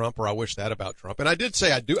about Trump or I wish that about Trump. And I did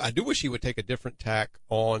say I do wish he would take a different tack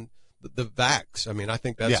on the vax. I mean, I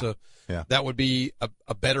think that's that would be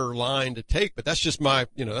a better line to take, but that's just my,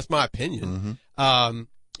 that's my opinion. Mm-hmm.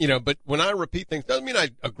 But when I repeat things, doesn't mean I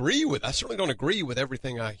certainly don't agree with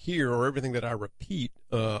everything I hear or everything that I repeat,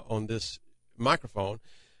 on this microphone.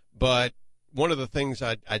 But one of the things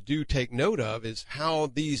I do take note of is how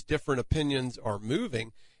these different opinions are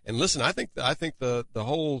moving. And listen, I think the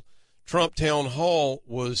whole Trump town hall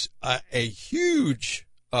was a huge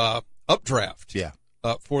updraft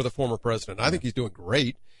for the former president. I think he's doing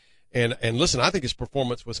great. And listen, I think his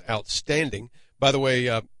performance was outstanding. By the way,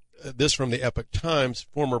 this from the Epoch Times,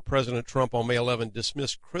 former President Trump on May 11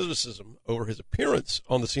 dismissed criticism over his appearance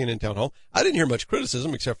on the CNN town hall. I didn't hear much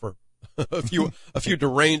criticism except for a few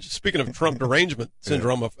deranged. Speaking of Trump derangement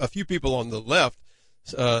syndrome, a few people on the left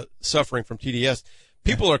suffering from TDS.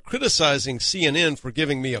 People are criticizing CNN for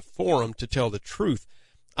giving me a forum to tell the truth.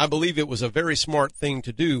 I believe it was a very smart thing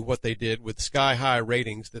to do what they did with sky-high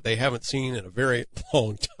ratings that they haven't seen in a very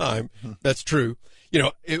long time. That's true.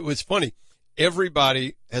 It was funny.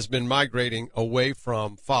 Everybody has been migrating away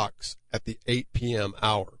from Fox at the 8 p.m.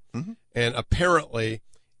 hour. Mm-hmm. And apparently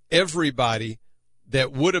everybody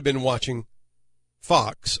that would have been watching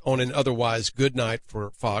Fox on an otherwise good night for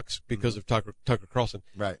Fox because of Tucker Carlson,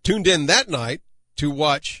 tuned in that night to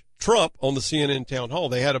watch Trump on the CNN town hall.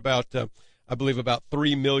 They had about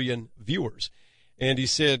 3 million viewers. And he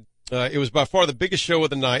said it was by far the biggest show of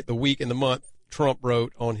the night, the week, and the month, Trump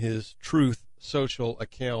wrote on his Truth Social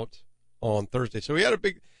account on Thursday. So here it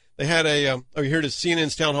is,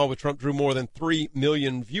 CNN's town hall with Trump drew more than 3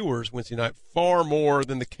 million viewers Wednesday night, far more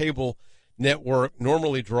than the cable network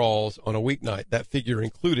normally draws on a weeknight. That figure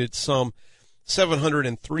included some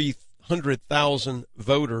 703,000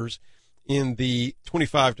 voters in the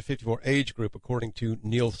 25 to 54 age group, according to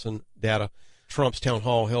Nielsen data. Trump's town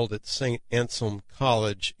hall held at St. Anselm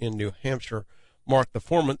College in New Hampshire marked the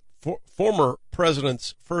former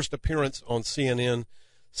president's first appearance on CNN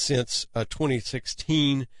since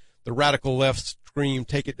 2016. The radical left screamed,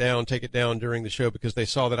 take it down, during the show because they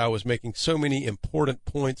saw that I was making so many important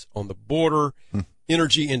points on the border,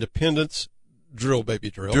 energy independence, drill, baby,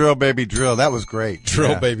 drill. Drill, baby, drill. That was great.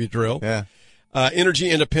 Drill, baby, drill. Yeah. Energy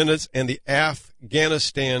independence and the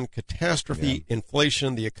Afghanistan catastrophe,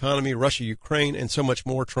 inflation, the economy, Russia, Ukraine, and so much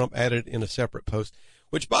more, Trump added in a separate post.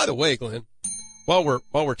 Which, by the way, Glenn, while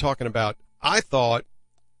we're talking about, I thought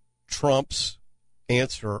Trump's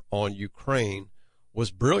answer on Ukraine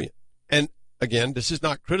was brilliant. And again, this is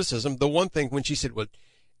not criticism. The one thing when she said, well,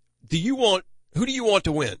 who do you want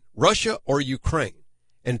to win, Russia or Ukraine?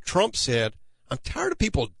 And Trump said, I'm tired of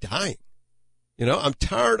people dying. I'm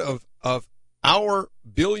tired of our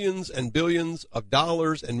billions and billions of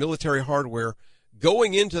dollars and military hardware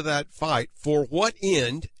going into that fight for what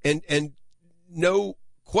end and no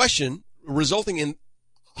question resulting in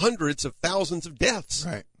hundreds of thousands of deaths.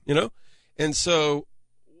 Right. And so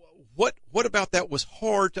what about that was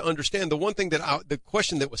hard to understand. The one thing the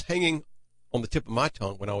question that was hanging on the tip of my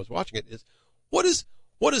tongue when I was watching it is, what does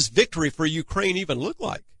victory for Ukraine even look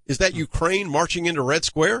like? Is that Ukraine marching into Red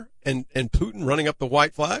Square and Putin running up the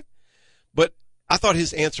white flag? But I thought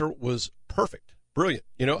his answer was perfect, brilliant.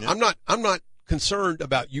 I'm not concerned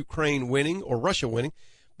about Ukraine winning or Russia winning,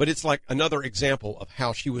 but it's like another example of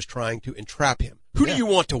how she was trying to entrap him. Who do you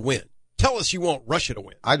want to win? Tell us you want Russia to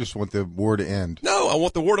win. I just want the war to end. No, I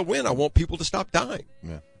want the war to win. I want people to stop dying.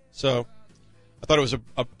 Yeah. So I thought it was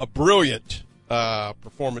a brilliant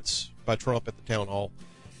performance by Trump at the town hall,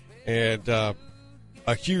 and a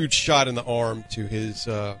huge shot in the arm to his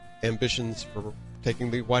ambitions for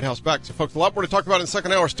taking the White House back. So, folks, a lot more to talk about in the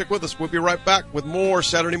second hour. Stick with us. We'll be right back with more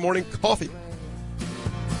Saturday Morning Coffee.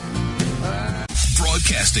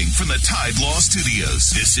 Broadcasting from the Tide Law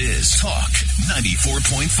Studios, this is Talk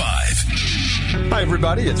 94.5. Hi,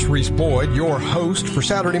 everybody. It's Reese Boyd, your host for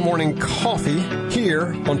Saturday Morning Coffee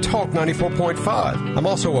here on Talk 94.5. I'm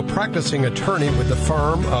also a practicing attorney with the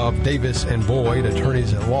firm of Davis and Boyd,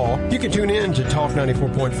 Attorneys at Law. You can tune in to Talk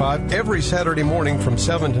 94.5 every Saturday morning from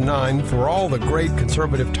 7 to 9 for all the great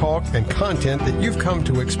conservative talk and content that you've come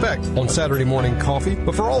to expect on Saturday Morning Coffee.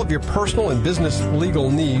 But for all of your personal and business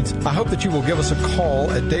legal needs, I hope that you will give us a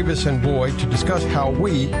call at Davis and Boyd to discuss how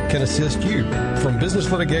we can assist you. From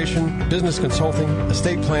business litigation, business consulting,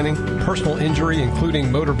 estate planning, personal injury,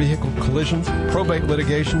 including motor vehicle collisions, probate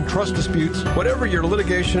litigation, trust disputes, whatever your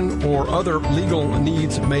litigation or other legal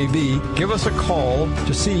needs may be, give us a call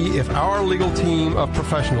to see if our legal team of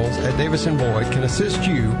professionals at Davis and Boyd can assist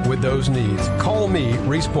you with those needs. Call me,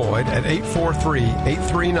 Reese Boyd, at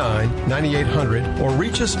 843-839-9800 or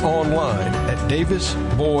reach us online at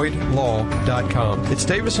davisboydlaw.com. It's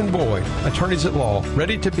Davis and Boyd, Attorneys at Law,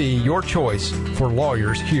 ready to be your choice for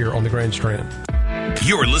lawyers here on the Grand Strand.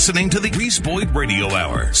 You're listening to the Reese Boyd Radio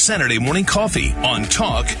Hour, Saturday Morning Coffee on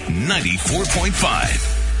Talk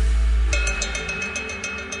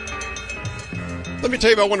 94.5. Let me tell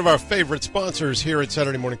you about one of our favorite sponsors here at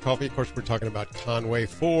Saturday Morning Coffee. Of course, we're talking about Conway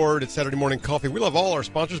Ford at Saturday Morning Coffee. We love all our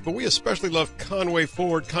sponsors, but we especially love Conway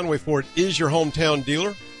Ford. Conway Ford is your hometown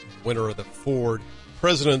dealer, winner of the Ford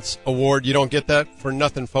President's Award. You don't get that for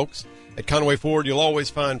nothing, folks. At Conway Ford, you'll always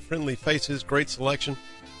find friendly faces, great selection,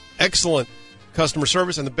 excellent customer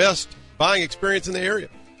service, and the best buying experience in the area.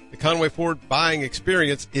 The Conway Ford buying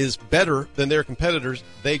experience is better than their competitors.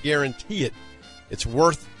 They guarantee it. It's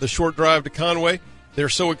worth the short drive to Conway. They're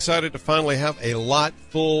so excited to finally have a lot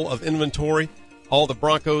full of inventory. All the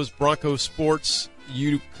Bronco sports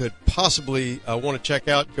you could possibly want to check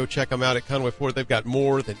out. Go check them out at Conway Ford. They've got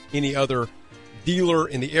more than any other dealer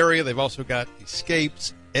in the area. They've also got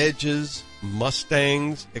Escapes, Edges,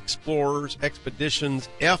 Mustangs, Explorers, Expeditions,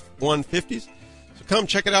 F-150s. So come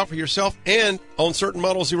check it out for yourself. And on certain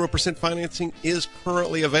models, 0% financing is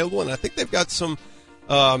currently available. And I think they've got some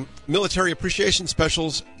military appreciation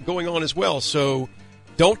specials going on as well. So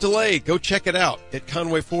don't delay. Go check it out at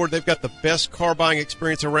Conway Ford. They've got the best car buying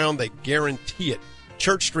experience around. They guarantee it.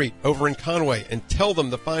 Church Street over in Conway. And tell them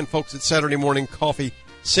the fine folks at Saturday Morning Coffee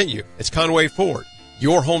sent you. It's Conway Ford,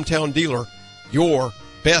 your hometown dealer, your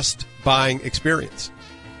best buying experience.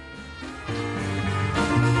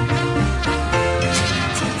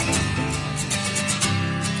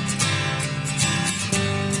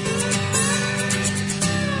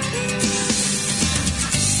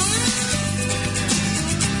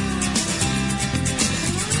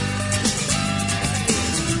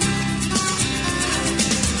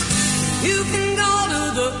 You can go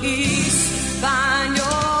to the east, find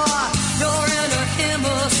your inner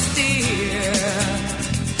hemisphere.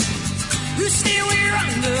 You see we're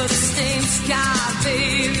under the same sky,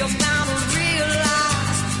 babe. You're bound to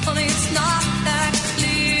realize, honey, it's not that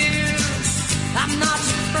clear. I'm not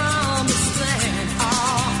your promised land,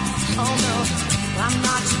 oh no, I'm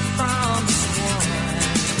not your promised one.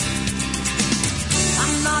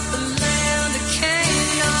 I'm not the land of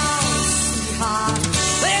Canaan, sweetheart.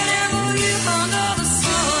 Whenever you're under the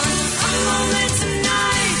sun, I'm lonely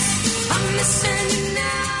tonight, I'm missing you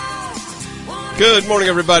now. Good morning,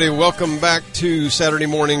 everybody. Welcome back to Saturday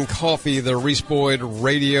Morning Coffee, the Reese Boyd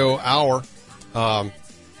Radio Hour.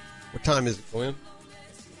 What time is it, Glenn?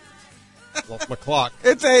 Lost my clock.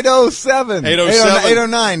 It's 8:07.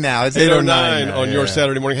 8:09 now. It's 8:09 on your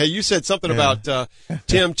Saturday morning. Hey, you said something about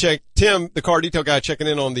Tim, the car detail guy, checking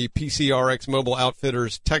in on the PCRX Mobile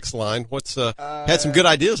Outfitters text line. Had some good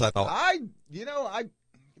ideas, I thought.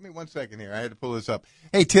 Give me 1 second here. I had to pull this up.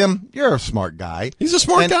 Hey, Tim, you're a smart guy. He's a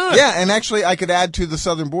smart guy. Yeah, and actually I could add to the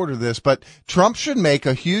southern border this, but Trump should make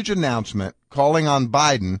a huge announcement calling on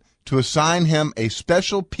Biden to assign him a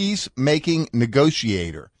special peacemaking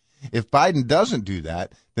negotiator. If Biden doesn't do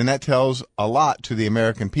that, then that tells a lot to the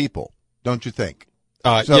American people, don't you think?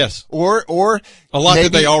 Yes. Or a lot maybe,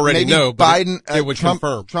 that they already know, but Biden, it would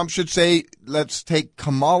confirm. Trump should say, let's take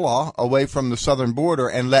Kamala away from the southern border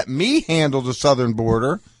and let me handle the southern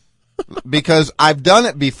border because I've done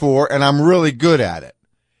it before and I'm really good at it.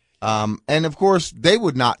 And of course, they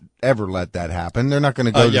would not ever let that happen. They're not going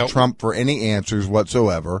to go to Trump for any answers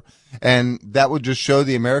whatsoever. And that would just show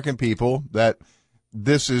the American people that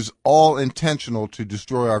this is all intentional to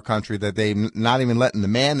destroy our country, that they're not even letting the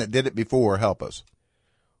man that did it before help us.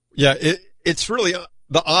 Yeah, it's really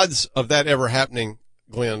the odds of that ever happening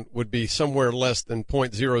Glenn, would be somewhere less than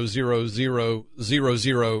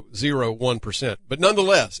 0.0000001%. But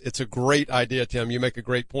nonetheless, it's a great idea, Tim. You make a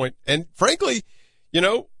great point. And frankly,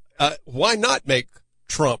 why not make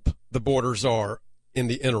Trump the border czar in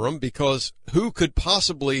the interim? Because who could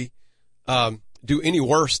possibly do any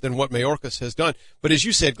worse than what Mayorkas has done? But as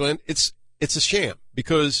you said, Glenn, it's a sham,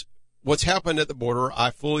 because what's happened at the border, I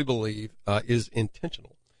fully believe, is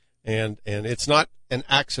intentional. And it's not an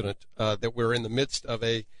accident that we're in the midst of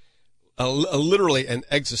a literally an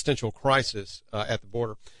existential crisis at the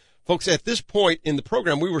border. Folks, at this point in the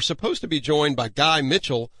program, we were supposed to be joined by Guy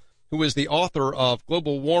Mitchell, who is the author of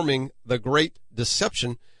Global Warming, The Great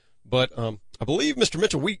Deception. But I believe, Mr.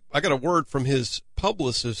 Mitchell, I got a word from his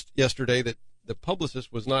publicist yesterday that the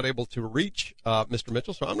publicist was not able to reach Mr.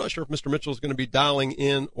 Mitchell. So I'm not sure if Mr. Mitchell is going to be dialing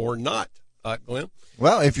in or not. Glenn?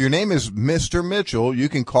 Well, if your name is Mr. Mitchell, you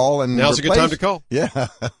can call and now's replace. A good time to call. Yeah.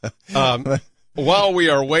 While we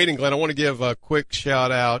are waiting, Glenn, I want to give a quick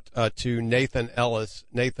shout out to Nathan Ellis.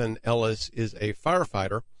 Nathan Ellis is a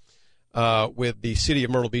firefighter with the City of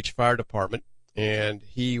Myrtle Beach Fire Department, and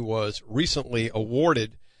he was recently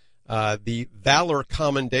awarded the Valor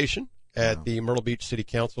Commendation at the Myrtle Beach City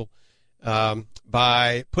Council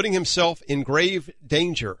by putting himself in grave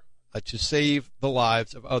danger to save the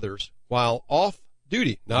lives of others while off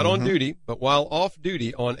duty, not on duty, but while off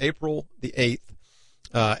duty on April the 8th.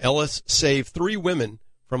 Ellis saved 3 women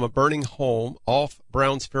from a burning home off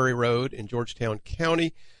Browns Ferry Road in Georgetown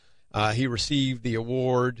County. He received the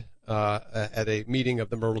award at a meeting of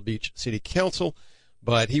the Myrtle Beach City Council,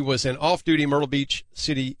 but he was an off-duty Myrtle Beach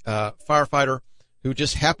City firefighter who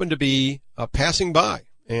just happened to be passing by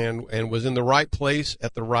and was in the right place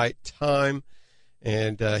at the right time.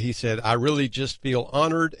 And he said, I really just feel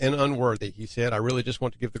honored and unworthy. He said, I really just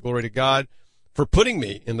want to give the glory to God for putting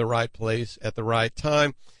me in the right place at the right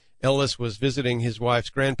time. Ellis was visiting his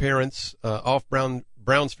wife's grandparents off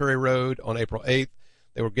Browns Ferry Road on April 8th.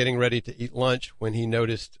 They were getting ready to eat lunch when he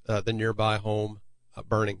noticed the nearby home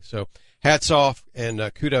burning. So hats off and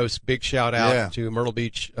kudos, big shout out to Myrtle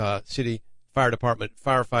Beach City Fire Department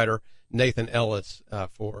firefighter Nathan Ellis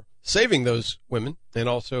for saving those women and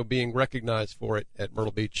also being recognized for it at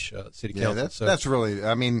Myrtle Beach City Council. That's really,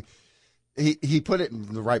 I mean, he put it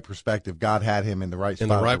in the right perspective. God had him in the right spot. In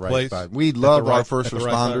the right place. Spot. We love our first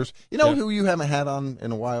responders. Who you haven't had on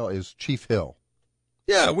in a while is Chief Hill.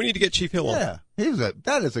 Yeah, we need to get Chief Hill on. Yeah,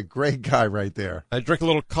 that is a great guy right there. I drink a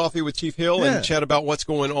little coffee with Chief Hill and chat about what's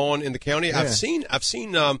going on in the county. Yeah. I've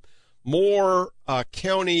seen more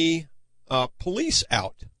county police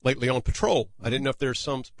out lately on patrol. I didn't know if there's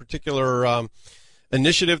some particular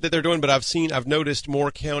initiative that they're doing, but I've noticed more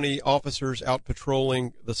county officers out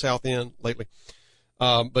patrolling the South End lately.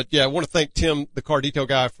 But yeah, I want to thank Tim, the car detail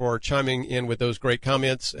guy, for chiming in with those great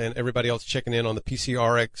comments, and everybody else checking in on the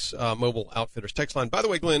PCRX Mobile Outfitters text line. By the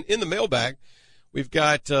way, Glenn, in the mailbag, we've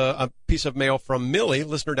got a piece of mail from Millie,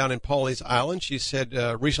 listener down in Pawleys Island. She said,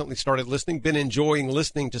 recently started listening, been enjoying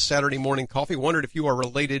listening to Saturday Morning Coffee. Wondered if you are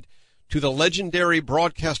related to the legendary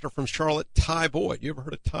broadcaster from Charlotte, Ty Boyd. You ever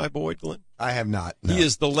heard of Ty Boyd, Glenn? I have not. No. He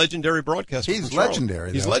is the legendary broadcaster. He's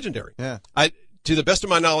legendary. He's legendary. Yeah. To the best of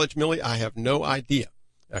my knowledge, Millie, I have no idea.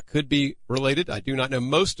 I could be related. I do not know.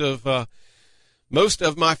 Most of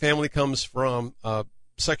my family comes from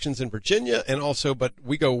sections in Virginia, and also, but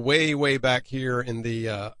we go way, way back here in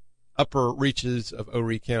the upper reaches of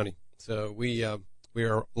Horry County. So we are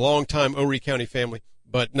a long-time Horry County family.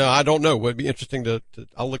 But no, I don't know. It would be interesting to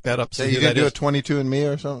I'll look that up. So you didn't do a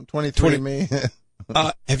 22andMe or something? 23andMe?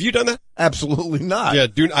 Have you done that? Absolutely not. Yeah, I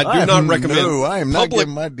do not recommend. No, I am not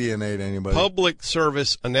giving my DNA to anybody. Public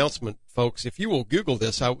service announcement, folks. If you will Google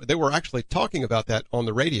this, they were actually talking about that on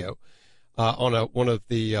the radio, on one of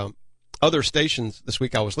the other stations this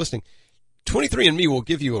week I was listening. 23andMe will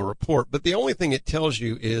give you a report, but the only thing it tells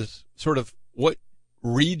you is sort of what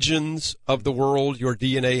regions of the world your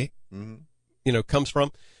DNA, comes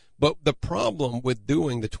from. But the problem with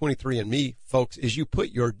doing the 23andMe, folks, is you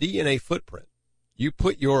put your DNA footprint, you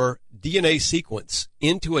put your DNA sequence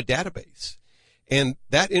into a database, and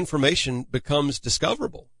that information becomes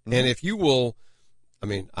discoverable. And if you will,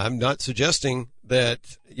 I'm not suggesting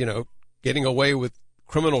that, getting away with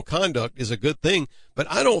criminal conduct is a good thing, but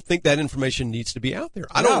I don't think that information needs to be out there.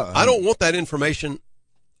 I don't want that information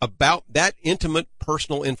about that intimate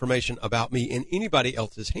personal information about me in anybody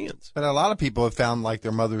else's hands. But a lot of people have found like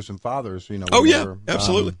their mothers and fathers,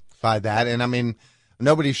 absolutely. By that. And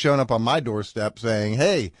nobody's shown up on my doorstep saying,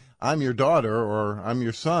 hey, I'm your daughter or I'm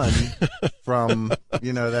your son from,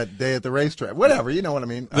 that day at the racetrack, whatever, you know what I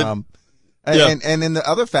mean? And then the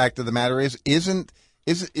other fact of the matter is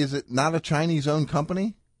it not a Chinese owned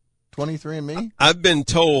company? 23andMe? I've been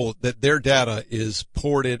told that their data is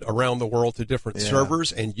ported around the world to different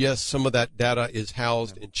servers, and yes, some of that data is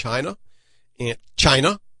housed in China. And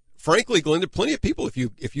frankly, Glenn, there are plenty of people, if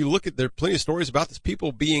you look at, there are plenty of stories about this,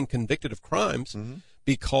 people being convicted of crimes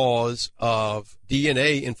because of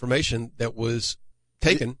DNA information that was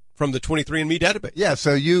taken from the 23andMe database. Yeah,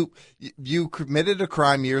 so you committed a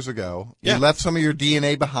crime years ago. You left some of your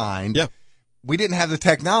DNA behind. Yeah. We didn't have the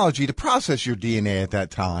technology to process your DNA at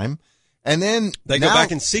that time. And then they go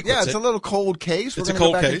back and sequence it. Yeah, it's a little cold case. It's We're a going to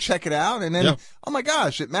cold go back case. and check it out. And then, oh my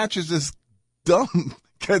gosh, it matches this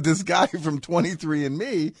this guy from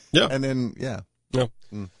 23andMe. Yeah. And then, You thought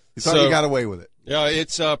So- you got away with it. Yeah,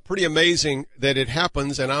 it's pretty amazing that it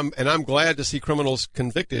happens, and I'm glad to see criminals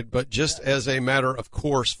convicted. But just as a matter of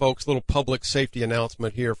course, folks, little public safety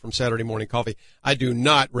announcement here from Saturday Morning Coffee. I do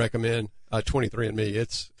not recommend 23andMe.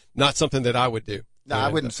 It's not something that I would do. No, I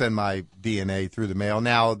wouldn't send my DNA through the mail.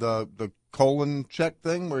 Now the colon check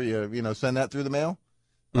thing where you send that through the mail.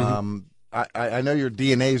 I know your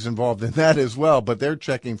DNA is involved in that as well, but they're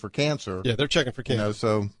checking for cancer. Yeah, they're checking for cancer.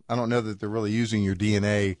 So I don't know that they're really using your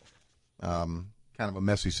DNA. Kind of a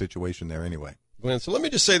messy situation there anyway. Glenn, so let me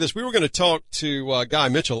just say this. We were going to talk to Guy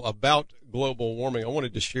Mitchell about global warming. I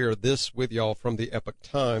wanted to share this with y'all from the Epoch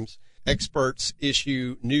Times. Experts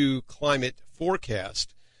issue new climate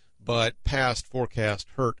forecast, but past forecast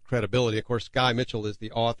hurt credibility. Of course, Guy Mitchell is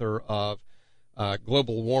the author of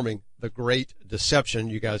Global Warming, The Great Deception.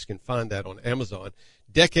 You guys can find that on Amazon.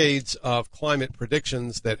 Decades of climate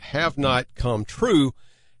predictions that have not come true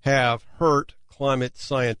have hurt climate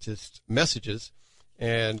scientists' messages.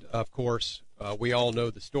 And, of course, we all know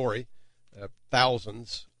the story.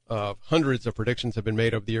 Hundreds of predictions have been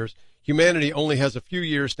made over the years. Humanity only has a few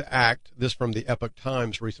years to act, this from the Epoch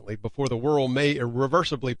Times recently, before the world may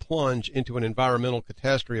irreversibly plunge into an environmental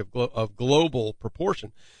catastrophe of global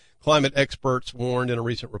proportion. Climate experts warned in a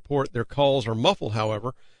recent report. Their calls are muffled,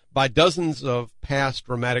 however, by dozens of past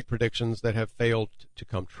dramatic predictions that have failed to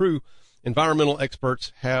come true. Environmental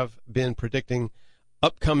experts have been predicting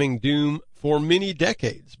upcoming doom for many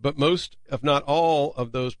decades, but most, if not all,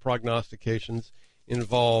 of those prognostications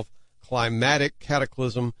involve climatic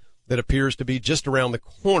cataclysm that appears to be just around the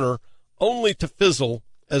corner, only to fizzle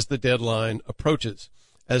as the deadline approaches.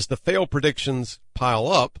 As the failed predictions pile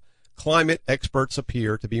up, climate experts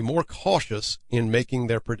appear to be more cautious in making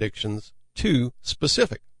their predictions too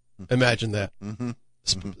specific. Imagine that.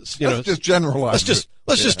 Let's just generalize.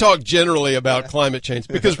 Let's just talk generally about climate change,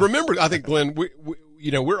 because remember, I think, Glenn,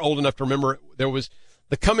 we're old enough to remember there was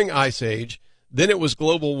the coming ice age, then it was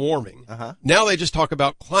global warming. Now they just talk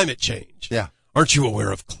about climate change. Yeah. Aren't you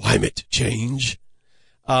aware of climate change?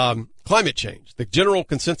 Climate change. The general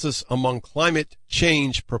consensus among climate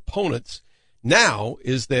change proponents now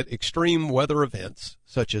is that extreme weather events,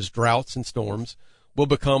 such as droughts and storms, will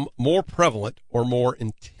become more prevalent or more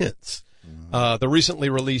intense. The recently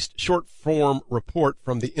released short-form report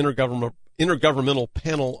from the Intergovernmental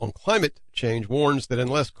Panel on Climate Change warns that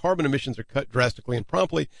unless carbon emissions are cut drastically and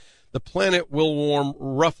promptly, the planet will warm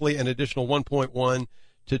roughly an additional 1.1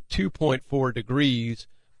 to 2.4 degrees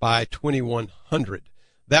by 2100.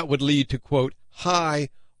 That would lead to, quote, high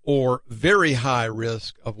or very high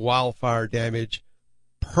risk of wildfire damage,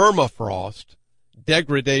 permafrost,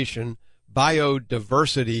 degradation,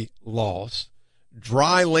 biodiversity loss,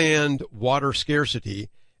 dry land water scarcity,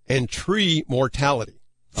 and tree mortality.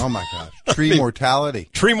 Oh my gosh. Tree mortality.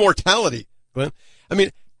 Tree mortality, Glenn. I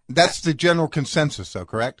mean, that's the general consensus, though,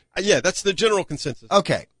 correct? Yeah, that's the general consensus.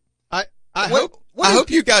 Okay. I hope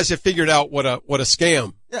you guys have figured out what a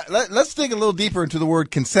scam. Yeah, let's dig a little deeper into the word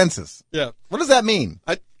consensus. Yeah. What does that mean?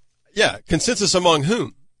 Consensus among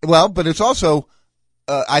whom? Well, but it's also,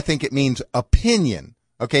 I think it means opinion.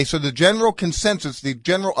 Okay, so the general consensus, the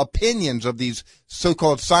general opinions of these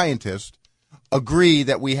so-called scientists agree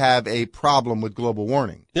that we have a problem with global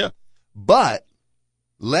warming. Yeah. But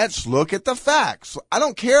let's look at the facts. I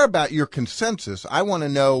don't care about your consensus. I want to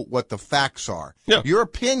know what the facts are. Yeah. Your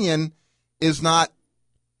opinion is not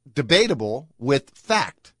debatable with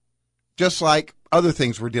fact, just like other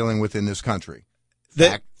things we're dealing with in this country.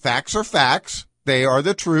 Facts are facts. They are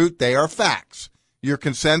the truth. They are facts. Your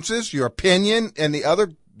consensus, your opinion, and the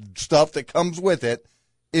other stuff that comes with it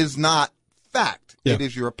is not fact. Yeah. It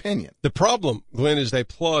is your opinion. The problem, Glenn, is they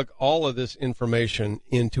plug all of this information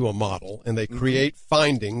into a model, and they create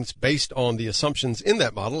findings based on the assumptions in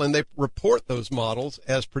that model, and they report those models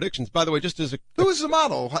as predictions. By the way, just as who is the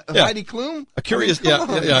model? Heidi Klum? A curious,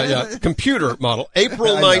 computer model.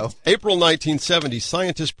 April 1970,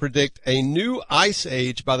 scientists predict a new ice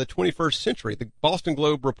age by the 21st century. The Boston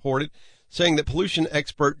Globe reported saying that pollution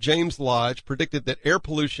expert James Lodge predicted that air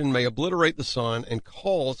pollution may obliterate the sun and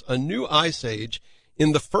cause a new ice age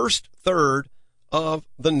in the first third of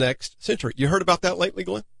the next century. You heard about that lately,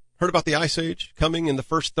 Glenn? Heard about the ice age coming in the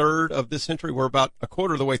first third of this century? We're about a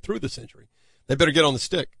quarter of the way through the century. They better get on the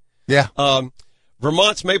stick. Yeah.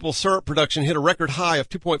 Vermont's maple syrup production hit a record high of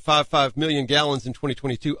 2.55 million gallons in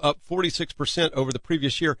 2022, up 46% over the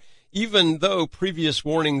previous year, even though previous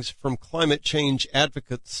warnings from climate change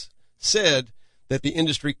advocates said that the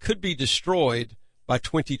industry could be destroyed by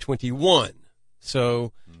 2021.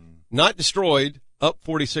 So, not destroyed, up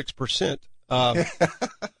 46%.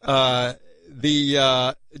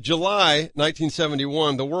 July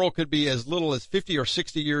 1971, the world could be as little as 50 or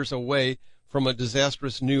 60 years away from a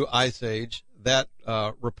disastrous new ice age. That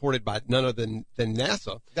reported by none other than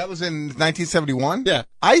NASA. That was in 1971? Yeah.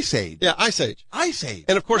 Ice Age. Yeah, Ice Age. Ice Age.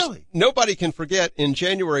 And, of course, really? Nobody can forget in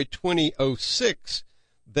January 2006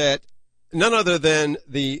 that none other than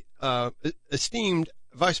the esteemed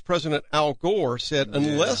Vice President Al Gore said,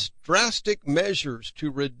 unless drastic measures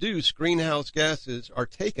to reduce greenhouse gases are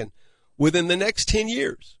taken within the next 10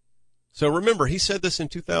 years. So remember, he said this in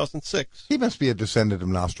 2006. He must be a descendant of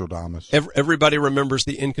Nostradamus. Everybody remembers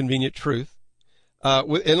the inconvenient truth.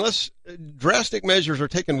 Unless drastic measures are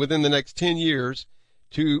taken within the next 10 years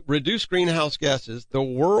to reduce greenhouse gases, the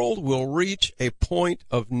world will reach a point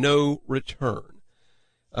of no return.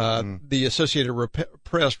 The Associated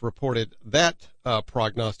Press reported that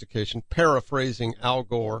prognostication, paraphrasing Al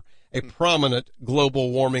Gore, a prominent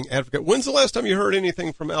global warming advocate. When's the last time you heard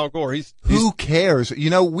anything from Al Gore? Who cares?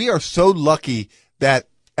 You know, we are so lucky that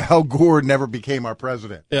Al Gore never became our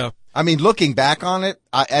president. Yeah. I mean, looking back on it,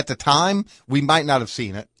 at the time, we might not have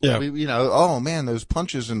seen it. Yeah. Oh man, those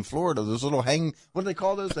punches in Florida, those little what do they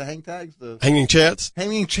call those? The hang tags? The hanging chads?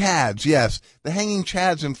 Hanging chads, yes. The hanging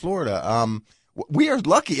chads in Florida. We are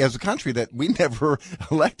lucky as a country that we never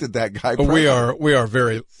elected that guy. We are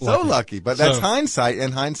very lucky. So lucky, but that's hindsight,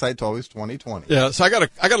 and hindsight's always 20/20. Yeah. So I got a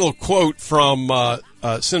little quote from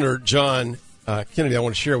Senator John Kennedy I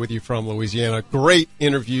want to share with you from Louisiana. Great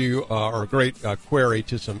interview or great query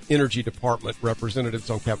to some Energy Department representatives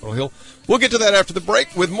on Capitol Hill. We'll get to that after the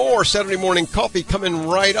break with more Saturday Morning Coffee coming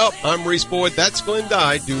right up. I'm Reese Boyd. That's Glenn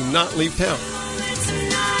Dye. Do not leave town.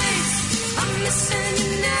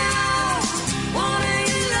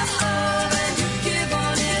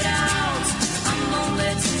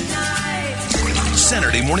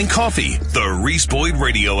 Saturday Morning Coffee, the Reese Boyd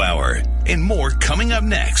Radio Hour, and more coming up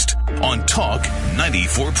next on Talk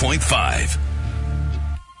 94.5.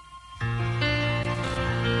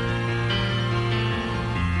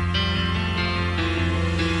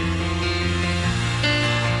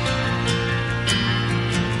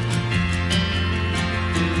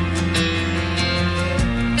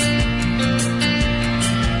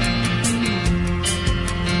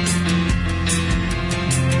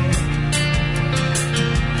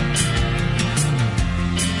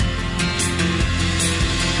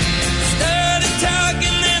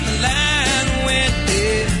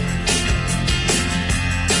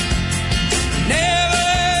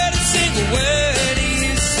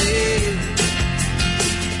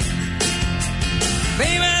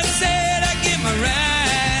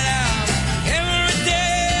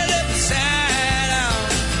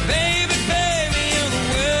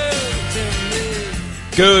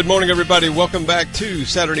 Good morning, everybody. Welcome back to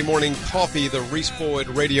Saturday Morning Coffee, the Reese Boyd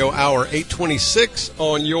Radio Hour, 8:26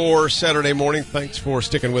 on your Saturday morning. Thanks for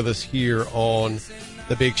sticking with us here on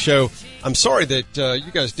the big show. I'm sorry that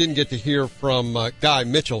you guys didn't get to hear from Guy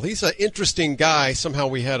Mitchell. He's an interesting guy. Somehow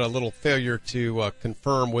we had a little failure to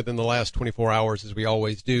confirm within the last 24 hours, as we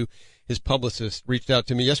always do. His publicist reached out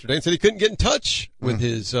to me yesterday and said he couldn't get in touch with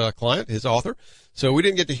his client, his author. So we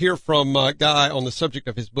didn't get to hear from Guy on the subject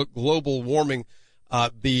of his book, Global Warming,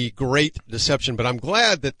 The Great Deception. But I'm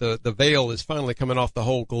glad that the veil is finally coming off the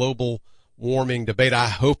whole global warming debate. I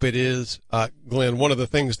hope it is. Glenn, one of the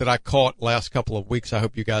things that I caught last couple of weeks, I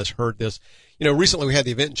hope you guys heard this. You know, recently we had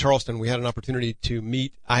the event in Charleston. We had an opportunity to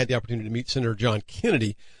meet, I had the opportunity to meet Senator John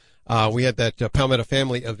Kennedy. We had that Palmetto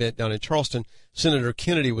Family event down in Charleston. Senator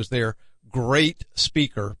Kennedy was there. Great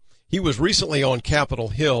speaker. He was recently on Capitol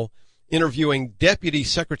Hill interviewing Deputy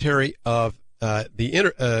Secretary of from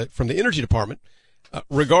the Energy Department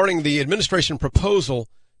regarding the administration proposal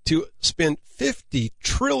to spend $50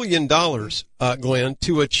 trillion, Glenn,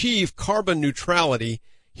 to achieve carbon neutrality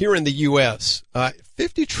here in the U.S.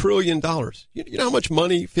 $50 trillion. You know how much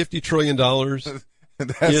money $50 trillion is?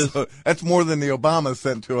 That's more than the Obama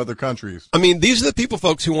sent to other countries. I mean, these are the people,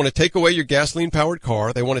 folks, who want to take away your gasoline-powered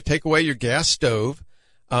car. They want to take away your gas stove.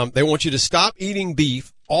 They want you to stop eating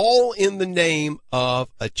beef. all in the name of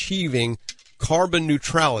achieving carbon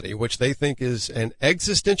neutrality, which they think is an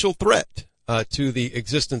existential threat to the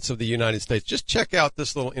existence of the United States. Just check out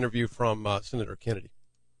this little interview from Senator Kennedy.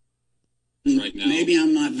 Right now. Maybe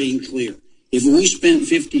I'm not being clear. If we spent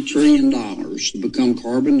 $50 trillion to become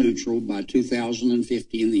carbon neutral by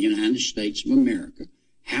 2050 in the United States of America,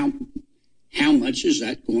 how much is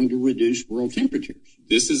that going to reduce world temperatures?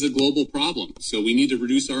 This is a global problem, so we need to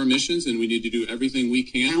reduce our emissions, and we need to do everything we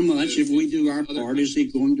can. How much, if we do our part, is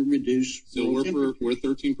it going to reduce? So we're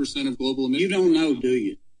 13% of global emissions. You don't know, do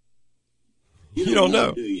you? You don't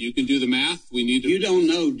know. Do you? You can do the math. We need to. You don't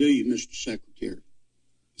know, do you, Mr. Secretary?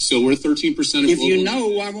 So we're 13% of If global you know,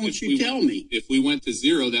 why won't you tell me? If we went to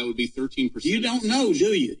zero, that would be 13%. You don't know,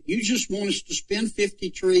 do you? You just want us to spend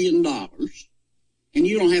 $50 trillion, and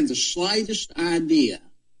you don't have the slightest idea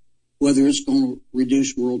whether it's going to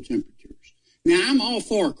reduce world temperatures. Now, I'm all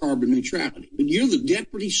for carbon neutrality, but you're the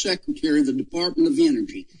Deputy Secretary of the Department of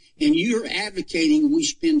Energy, and you're advocating we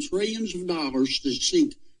spend trillions of dollars to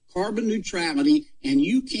seek carbon neutrality, and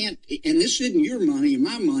you can't, and this isn't your money and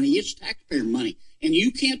my money, it's taxpayer money, and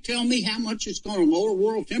you can't tell me how much it's going to lower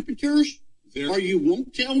world temperatures? Or you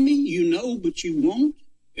won't tell me? You know, but you won't?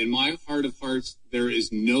 In my heart of hearts, there is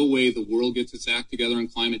no way the world gets its act together on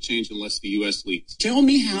climate change unless the U.S. leads. Tell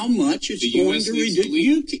me how much it's going to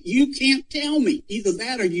reduce. You can't tell me. Either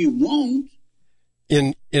that or you won't.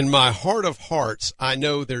 In my heart of hearts, I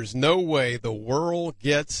know there's no way the world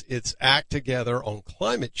gets its act together on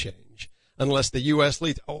climate change unless the U.S.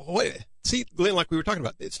 leads. Oh, wait. See, Glenn, like we were talking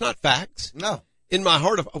about, it's not facts. No. In my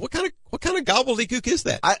heart of what kind of gobbledygook is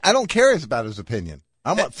that? I don't care about his opinion.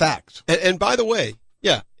 I want facts. And by the way,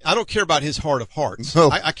 yeah, I don't care about his heart of hearts.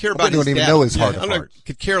 No, I care about his don't even know his heart of hearts.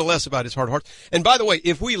 Could care less about his heart of hearts. And by the way,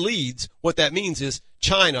 if we leads, what that means is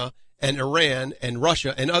China and Iran and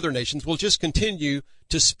Russia and other nations will just continue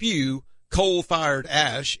to spew coal-fired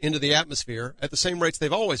ash into the atmosphere at the same rates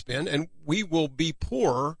they've always been, and we will be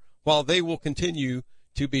poorer while they will continue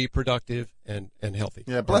to be productive and healthy.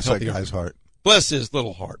 Yeah, bless that guy's heart. Bless his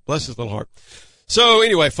little heart. Bless his little heart. So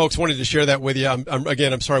anyway, folks, wanted to share that with you.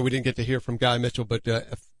 I'm sorry we didn't get to hear from Guy Mitchell, but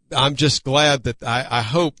I'm just glad that I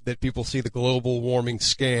hope that people see the global warming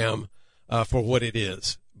scam for what it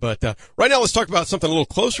is. But right now, let's talk about something a little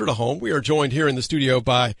closer to home. We are joined here in the studio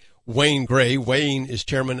by Wayne Gray. Wayne is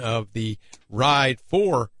chairman of the Ride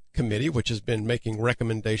 4 Committee, which has been making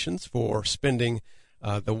recommendations for spending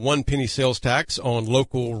the 1 penny sales tax on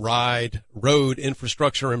local ride road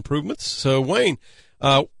infrastructure improvements. So, Wayne,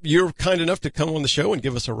 you're kind enough to come on the show and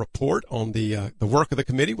give us a report on the work of the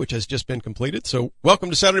committee, which has just been completed. So welcome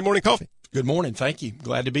to Saturday Morning Coffee. Good morning. Thank you.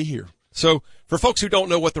 Glad to be here. So for folks who don't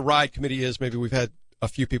know what the RIDE committee is, maybe we've had a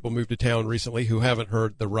few people move to town recently who haven't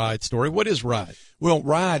heard the RIDE story. What is RIDE? Well,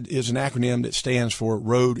 RIDE is an acronym that stands for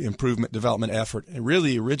Road Improvement Development Effort. It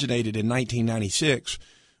really originated in 1996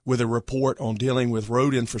 with a report on dealing with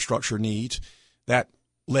road infrastructure needs that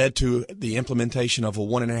led to the implementation of a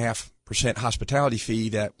 1.5% hospitality fee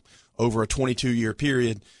that over a 22-year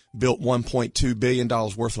period built $1.2 billion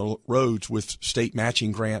worth of roads with state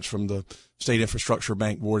matching grants from the State Infrastructure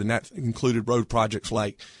Bank Board, and that included road projects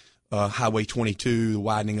like Highway 22, the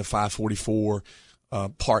widening of 544,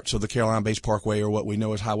 parts of the Carolina-based Parkway, or what we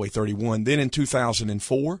know as Highway 31. Then in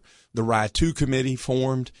 2004, the Ride 2 committee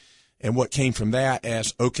formed, and what came from that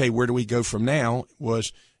as, okay, where do we go from now,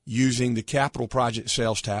 was using the capital project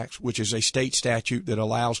sales tax, which is a state statute that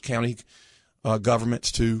allows county governments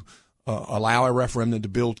to allow a referendum to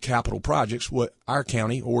build capital projects. What our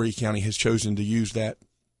county, Horry County, has chosen to use that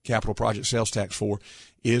capital project sales tax for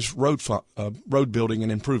is road building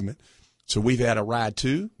and improvement. So we've had a Ride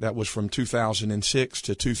 2 that was from 2006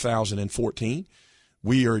 to 2014.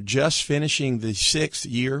 We are just finishing the 6th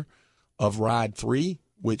year of Ride 3,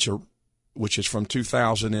 which is from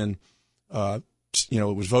 2000 and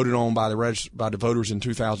it was voted on by the voters in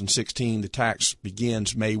 2016. The tax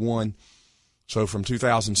begins May 1. So from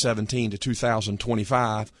 2017 to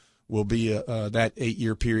 2025 will be that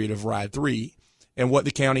 8-year period of Ride 3. And what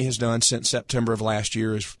the county has done since September of last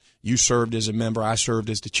year is, you served as a member, I served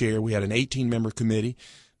as the chair. We had an 18-member committee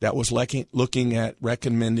that was looking at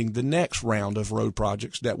recommending the next round of road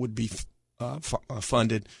projects that would be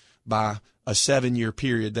funded by a 7-year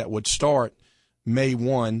period that would start May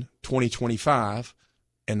 1, 2025,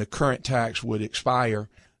 and the current tax would expire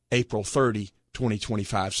April 30,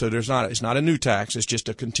 2025. So it's not a new tax. It's just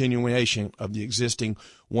a continuation of the existing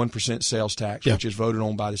 1% sales tax, which is voted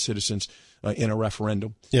on by the citizens in a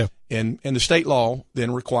referendum. Yeah. And the state law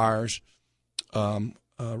then requires,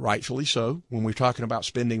 rightfully so, when we're talking about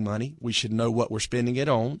spending money, we should know what we're spending it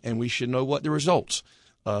on, and we should know what the results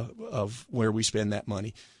of where we spend that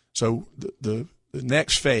money. So the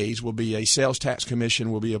next phase will be a sales tax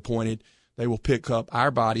commission will be appointed. They will pick up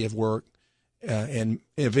our body of work and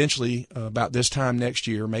eventually, about this time next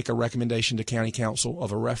year, make a recommendation to county council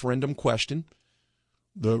of a referendum question,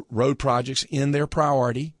 the road projects in their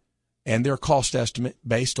priority, and their cost estimate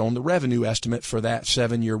based on the revenue estimate for that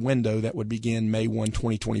 7-year window that would begin May 1,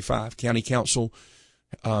 2025. County council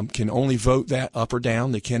can only vote that up or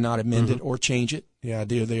down. They cannot amend it or change it. The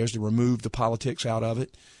idea there is to remove the politics out of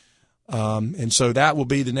it. And so that will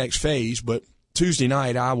be the next phase. But Tuesday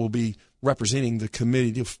night, I will be representing the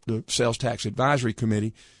committee, the Sales Tax Advisory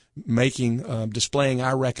Committee, displaying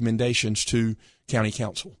our recommendations to county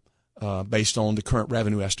council based on the current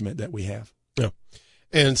revenue estimate that we have. Yeah.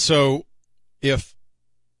 And so if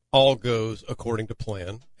all goes according to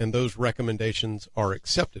plan and those recommendations are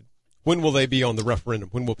accepted, when will they be on the referendum?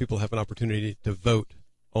 When will people have an opportunity to vote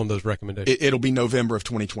on those recommendations? It'll be November of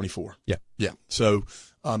 2024. Yeah. Yeah. So,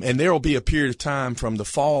 and there will be a period of time from the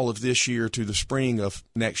fall of this year to the spring of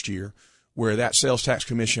next year where that Sales Tax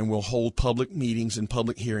Commission will hold public meetings and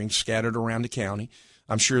public hearings scattered around the county.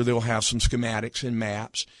 I'm sure they'll have some schematics and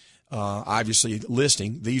maps, obviously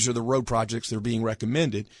listing these are the road projects that are being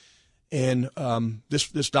recommended. And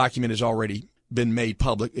this document has already been made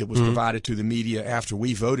public. It was provided to the media after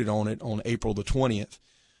we voted on it on April the 20th.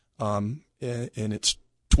 And it's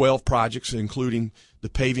 12 projects, including the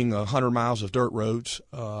paving 100 miles of dirt roads,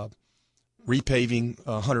 repaving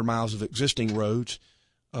 100 miles of existing roads.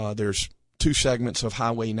 There's 2 segments of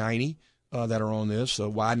Highway 90 that are on this,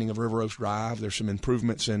 widening of River Oaks Drive. There's some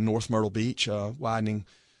improvements in North Myrtle Beach, widening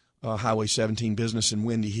Highway 17 Business in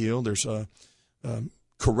Windy Hill. There's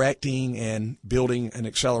correcting and building an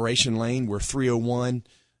acceleration lane where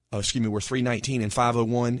 319 and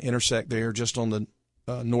 501 intersect there just on the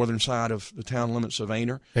northern side of the town limits of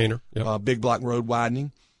Ainer. Yep. Big Block Road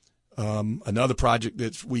widening. Another project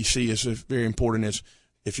that we see is very important is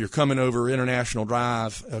if you're coming over International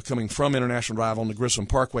Drive, coming from International Drive on the Grissom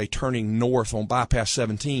Parkway, turning north on Bypass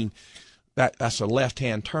 17, that's a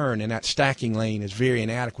left-hand turn, and that stacking lane is very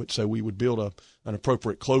inadequate, so we would build an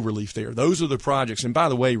appropriate cloverleaf there. Those are the projects. And by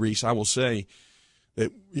the way, Reese, I will say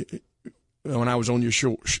that when I was on your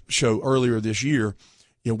show earlier this year,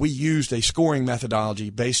 we used a scoring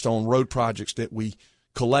methodology based on road projects that we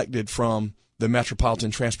collected from the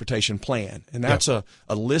Metropolitan Transportation Plan. And that's a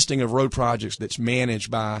listing of road projects that's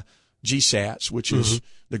managed by GSATS, which is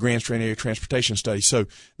the Grand Strand Area Transportation Study. So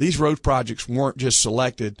these road projects weren't just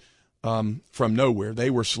selected from nowhere.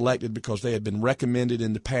 They were selected because they had been recommended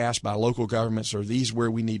in the past by local governments, or these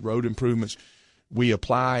where we need road improvements. We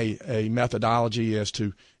apply a methodology as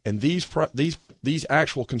to, and these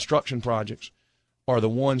actual construction projects are the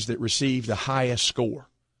ones that receive the highest score.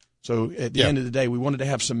 So at the end of the day, we wanted to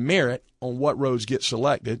have some merit on what roads get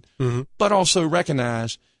selected, but also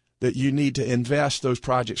recognize that you need to invest those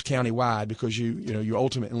projects countywide because you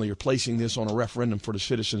ultimately are placing this on a referendum for the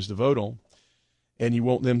citizens to vote on. And you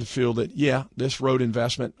want them to feel that, this road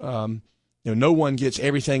investment, no one gets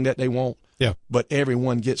everything that they want, but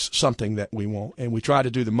everyone gets something that we want. And we try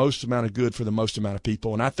to do the most amount of good for the most amount of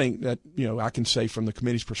people. And I think that, I can say from the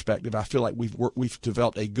committee's perspective, I feel like we've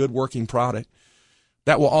developed a good working product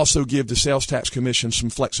that will also give the Sales Tax Commission some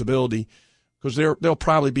flexibility because there'll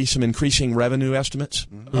probably be some increasing revenue estimates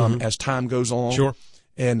as time goes on. Sure.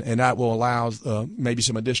 And that will allow maybe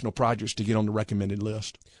some additional projects to get on the recommended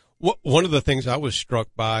list. One of the things I was struck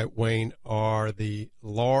by, Wayne, are the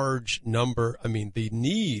large number, the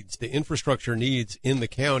needs, the infrastructure needs in the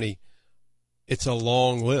county. It's a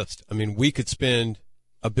long list. We could spend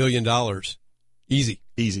 $1 billion easy.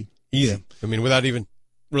 Yeah. Without even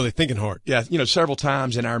really thinking hard. Yeah. Several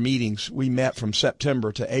times in our meetings, we met from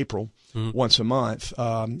September to April once a month.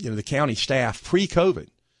 The county staff pre-COVID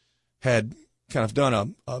had kind of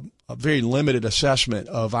done a very limited assessment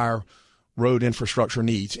of our road infrastructure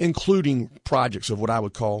needs, including projects of what I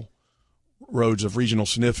would call roads of regional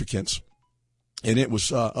significance. And it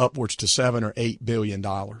was upwards to $7 or $8 billion.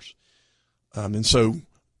 And so,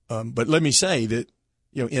 but let me say that,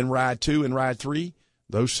 in Ride 2 and Ride 3,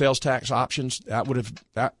 those sales tax options, that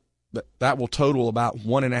will total about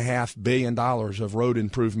 $1.5 billion of road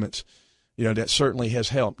improvements, that certainly has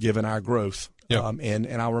helped given our growth. Yep.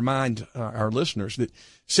 And I'll remind our listeners that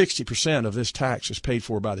 60% of this tax is paid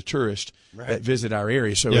for by the tourists that visit our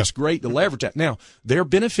area. So it's great to leverage that. Now, they're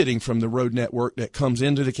benefiting from the road network that comes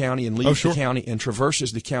into the county and leaves the county and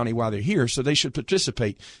traverses the county while they're here, so they should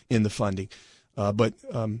participate in the funding. But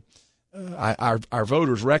our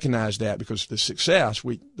voters recognize that because the success,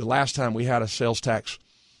 the last time we had a sales tax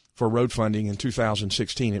for road funding in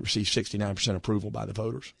 2016. It received 69% approval by the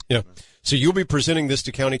voters. Yeah. So you'll be presenting this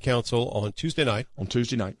to County Council on Tuesday night. On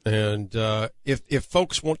Tuesday night. And if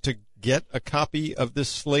folks want to get a copy of this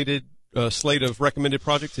slate of recommended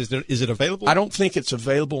projects, is it available? I don't think it's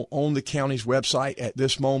available on the county's website at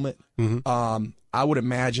this moment. Mm-hmm. I would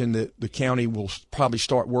imagine that the county will probably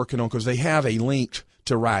start working on, because they have a link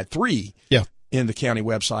to Ride 3 in the county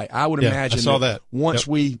website. I would imagine I saw that. Once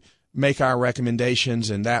we make our recommendations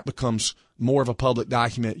and that becomes more of a public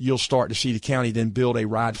document, you'll start to see the county then build a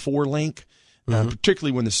Ride 4 link,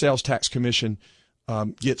 particularly when the Sales Tax Commission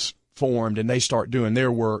gets formed and they start doing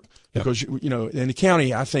their work. Because, and the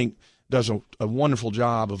county, I think, does a wonderful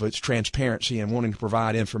job of its transparency and wanting to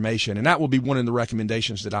provide information. And that will be one of the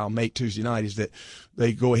recommendations that I'll make Tuesday night, is that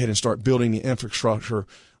they go ahead and start building the infrastructure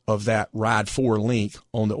of that Ride 4 link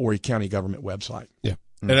on the Horry County government website. Yeah.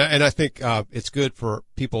 And I think it's good for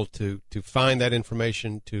people to find that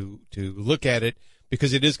information, to look at it,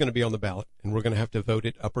 because it is going to be on the ballot, and we're going to have to vote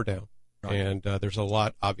it up or down. Right. And there's a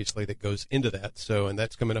lot, obviously, that goes into that. So, and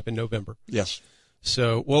that's coming up in November. Yes.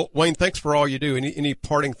 So, well, Wayne, thanks for all you do. Any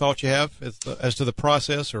parting thoughts you have as to the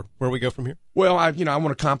process or where we go from here? Well, I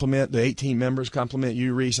want to compliment the 18 members, compliment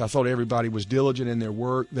you, Reese. I thought everybody was diligent in their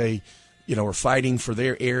work. They, are fighting for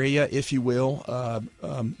their area, if you will,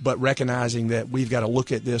 but recognizing that we've got to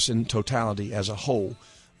look at this in totality as a whole.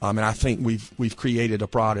 And I think we've created a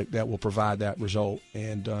product that will provide that result.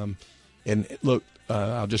 And look,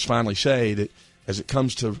 I'll just finally say that as it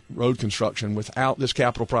comes to road construction, without this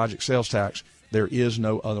capital project sales tax, there is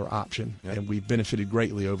no other option. Yep. And we've benefited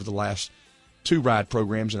greatly over the last 2 RIDE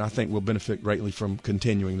programs, and I think we'll benefit greatly from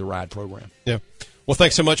continuing the RIDE program. Yeah. Well,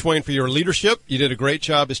 thanks so much, Wayne, for your leadership. You did a great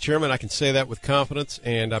job as chairman. I can say that with confidence,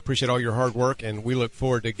 and I appreciate all your hard work, and we look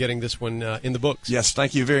forward to getting this one in the books. Yes,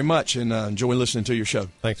 thank you very much, and enjoy listening to your show.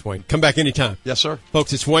 Thanks, Wayne. Come back anytime. Yes, sir.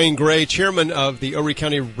 Folks, it's Wayne Gray, chairman of the Horry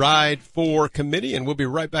County Ride 4 Committee, and we'll be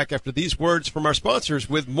right back after these words from our sponsors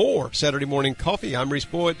with more Saturday Morning Coffee. I'm Reese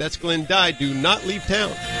Boyd. That's Glenn Dye. Do not leave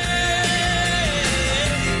town.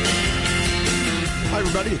 Hi,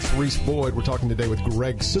 everybody. It's Reese Boyd. We're talking today with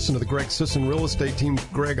Greg Sisson of the Greg Sisson Real Estate Team.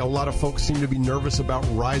 Greg, a lot of folks seem to be nervous about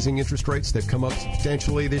rising interest rates. They've come up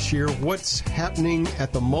substantially this year. What's happening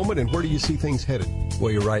at the moment, and where do you see things headed? Well,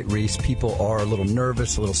 you're right, Reese. People are a little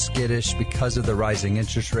nervous, a little skittish because of the rising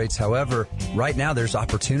interest rates. However, right now there's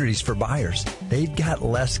opportunities for buyers. They've got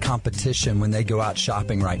less competition when they go out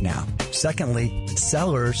shopping right now. Secondly,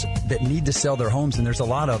 sellers that need to sell their homes, and there's a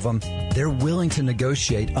lot of them, they're willing to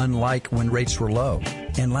negotiate, unlike when rates were low.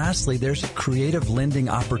 And lastly, there's creative lending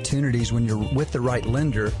opportunities when you're with the right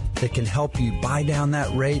lender that can help you buy down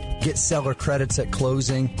that rate, get seller credits at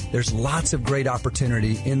closing. There's lots of great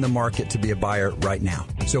opportunity in the market to be a buyer right now.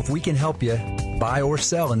 So if we can help you buy or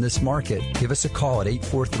sell in this market, give us a call at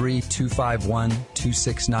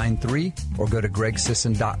 843-251-2693 or go to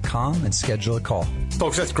gregsisson.com and schedule a call.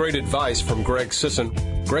 Folks, that's great advice from Greg Sisson.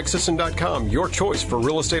 gregsisson.com, your choice for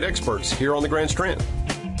real estate experts here on the Grand Strand.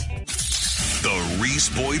 The Reese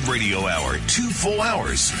Boyd Radio Hour, 2 full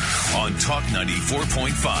hours on Talk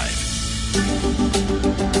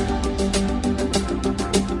 94.5.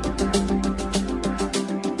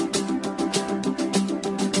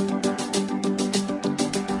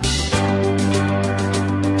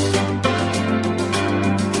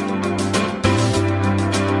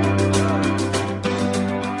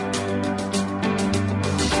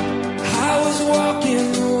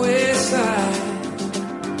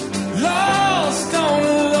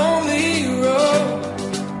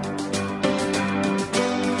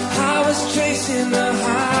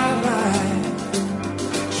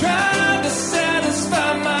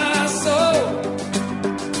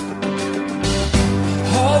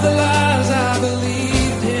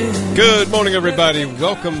 Good morning, everybody.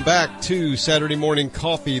 Welcome back to Saturday Morning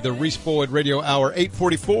Coffee, the Reese Boyd Radio Hour,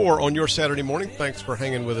 8:44 on your Saturday morning. Thanks for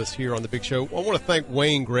hanging with us here on the big show. I want to thank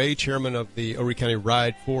Wayne Gray, chairman of the Horry County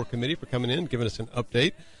Ride 4 Committee, for coming in, giving us an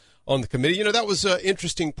update on the committee. That was an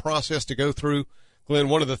interesting process to go through. Glenn,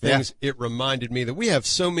 one of the things it reminded me that we have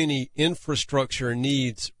so many infrastructure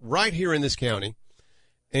needs right here in this county,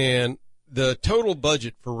 and the total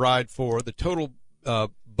budget for Ride 4, the total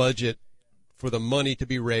budget for the money to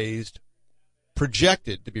be raised,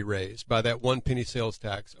 projected to be raised by that 1 penny sales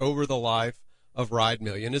tax over the life of Ride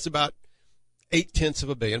Million is about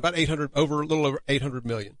 0.8 billion, about a little over 800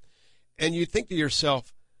 million. And you think to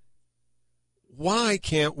yourself, why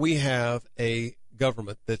can't we have a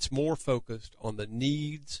government that's more focused on the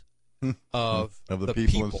needs of the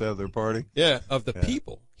people instead of their party? Yeah, of the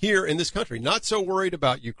people here in this country. Not so worried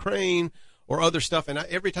about Ukraine or other stuff. And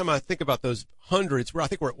every time I think about those hundreds, I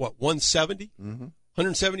think we're at, 170? Mm-hmm.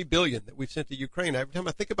 $170 billion that we've sent to Ukraine. Every time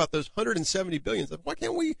I think about those $170 billion, why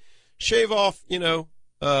can't we shave off,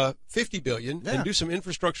 $50 billion and do some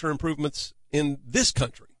infrastructure improvements in this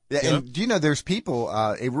country? Yeah, and do you know there's people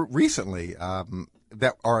recently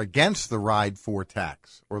that are against the Ride 4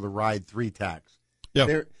 tax or the Ride 3 tax?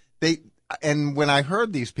 Yeah. And when I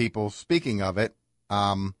heard these people speaking of it,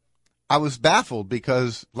 I was baffled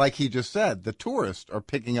because, like he just said, the tourists are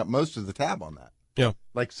picking up most of the tab on that. Yeah.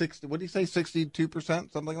 Like 60, what did he say,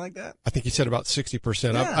 62%, something like that? I think he said about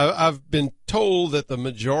 60%. Yeah. I've been told that the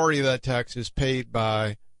majority of that tax is paid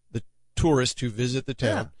by the tourists who visit the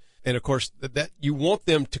town. Yeah. And, of course, that you want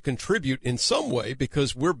them to contribute in some way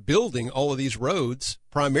because we're building all of these roads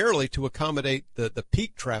primarily to accommodate the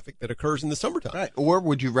peak traffic that occurs in the summertime. Right. Or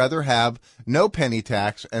would you rather have no penny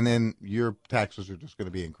tax and then your taxes are just going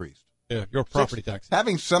to be increased? Yeah, your property tax.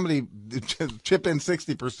 Having somebody chip in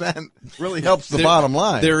 60% really helps the bottom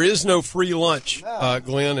line. There is no free lunch,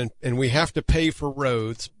 Glenn, and we have to pay for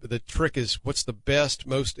roads. The trick is what's the best,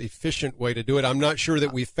 most efficient way to do it. I'm not sure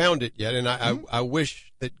that we've found it yet, and I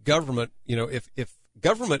wish that government, if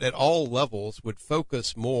government at all levels would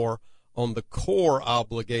focus more on the core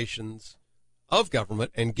obligations of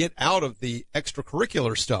government and get out of the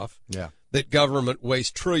extracurricular stuff. Yeah. That government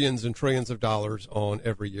wastes trillions and trillions of dollars on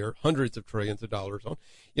every year, hundreds of trillions of dollars on,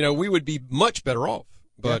 we would be much better off.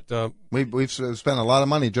 But we've spent a lot of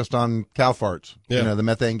money just on cow farts, the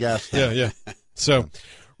methane gas stuff. Yeah. So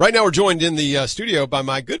right now we're joined in the studio by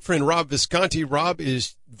my good friend Rob Visconti. Rob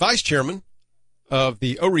is vice chairman of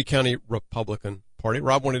the Horry County Republican Party.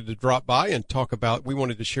 Rob wanted to drop by and we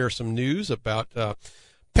wanted to share some news about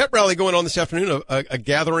pep rally going on this afternoon, a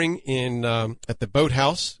gathering in at the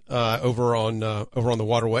boathouse over on the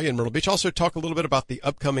waterway in Myrtle Beach. Also talk a little bit about the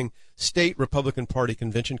upcoming State Republican Party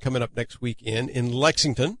Convention coming up next weekend in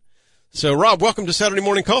Lexington. So, Rob, welcome to Saturday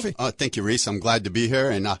Morning Coffee. Thank you, Reese. I'm glad to be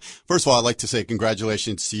here. And first of all, I'd like to say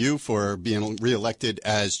congratulations to you for being reelected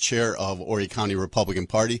as chair of Horry County Republican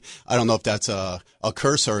Party. I don't know if that's a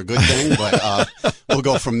curse or a good thing, but we'll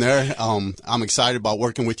go from there. I'm excited about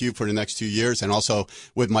working with you for the next 2 years, and also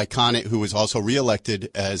with Mike Conant, who was also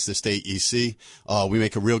reelected as the state EC. We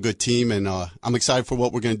make a real good team, and I'm excited for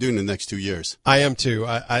what we're going to do in the next 2 years. I am too.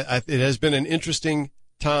 It has been an interesting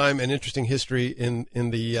time and interesting history in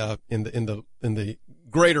the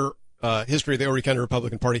greater history of the Horry County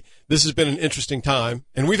Republican Party. This has been an interesting time,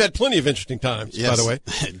 and we've had plenty of interesting times, yes. By the way.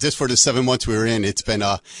 Just for the 7 months we were in, it's been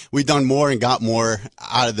we've done more and got more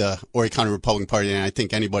out of the Horry County Republican Party than I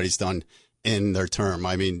think anybody's done in their term.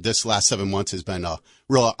 I mean, this last 7 months has been a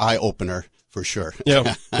real eye opener. For sure.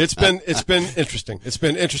 Yeah, it's been interesting. It's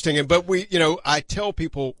been interesting. But I tell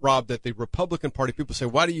people, Rob, that the Republican Party, people say,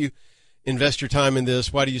 why do you invest your time in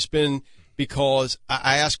this? Why do you spend? Because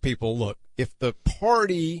I ask people, look, if the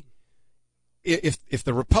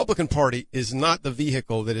Republican Party is not the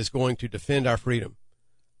vehicle that is going to defend our freedom,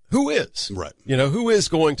 who is? Right. Who is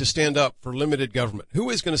going to stand up for limited government? Who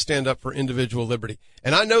is going to stand up for individual liberty?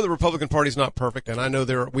 And I know the Republican Party is not perfect, and I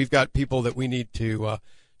know we've got people that we need to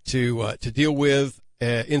deal with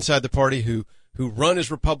inside the party who run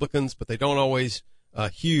as Republicans, but they don't always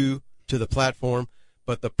hew to the platform.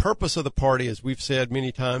 But the purpose of the party, as we've said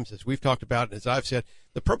many times, as we've talked about, and as I've said,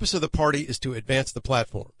 the purpose of the party is to advance the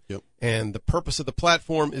platform. Yep. And the purpose of the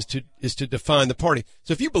platform is to define the party.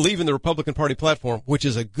 So if you believe in the Republican Party platform, which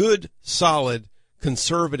is a good, solid,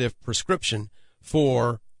 conservative prescription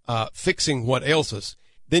for fixing what ails us,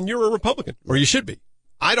 then you're a Republican, or you should be.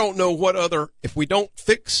 I don't know what if we don't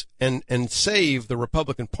fix and save the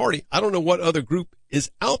Republican Party, I don't know what other group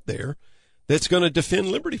is out there that's going to defend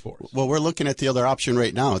liberty for us. Well, we're looking at the other option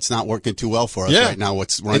right now. It's not working too well for us right now,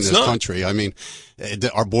 what's running this country. I mean,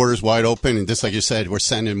 our border's wide open, and just like you said, we're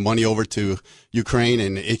sending money over to Ukraine,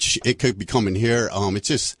 and it could be coming here.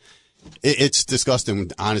 It's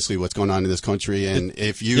disgusting, honestly, what's going on in this country. And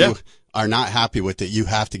if you are not happy with it, you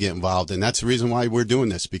have to get involved. And that's the reason why we're doing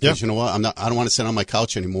this, because you know what? I don't want to sit on my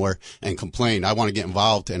couch anymore and complain. I want to get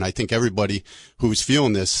involved. And I think everybody who's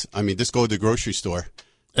feeling this, just go to the grocery store.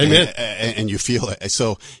 Amen. And you feel it.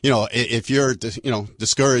 So, if you're,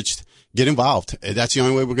 discouraged, get involved. That's the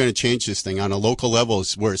only way we're going to change this thing. On a local level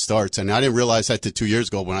is where it starts. And I didn't realize that 2 years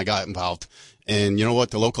ago when I got involved. And you know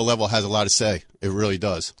what? The local level has a lot to say. It really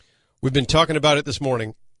does. We've been talking about it this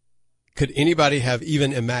morning. Could anybody have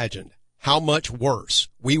even imagined how much worse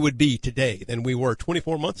we would be today than we were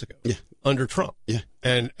 24 months ago under Trump? Yeah.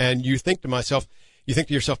 And you think to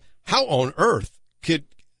yourself, how on earth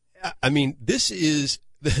this is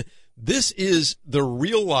the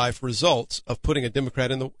real life results of putting a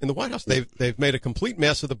Democrat in the White House. They've made a complete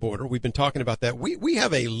mess of the border. We've been talking about that. We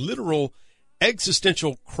have a literal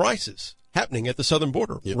existential crisis happening at the southern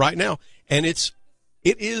border right now. And it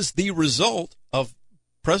is the result of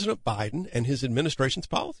President Biden and his administration's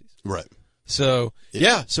policies. Right. So,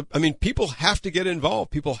 so, I mean, people have to get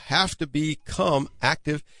involved. People have to become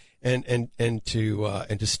active and to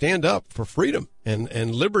stand up for freedom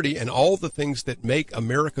and liberty and all the things that make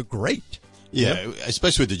America great. Yeah,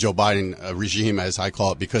 especially with the Joe Biden regime, as I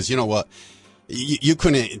call it, because you know what? You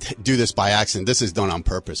couldn't do this by accident. This is done on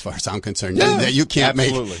purpose, as far as I'm concerned. Yeah, you can't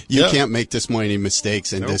absolutely. can't make this many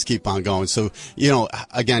mistakes and just keep on going. So, you know,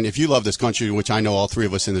 again, if you love this country, which I know all three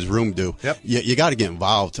of us in this room do, you got to get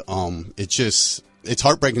involved. It's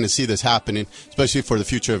heartbreaking to see this happening, especially for the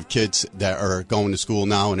future of kids that are going to school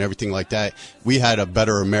now and everything like that. We had a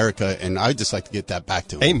better America, and I'd just like to get that back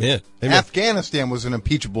to them. Amen. Afghanistan was an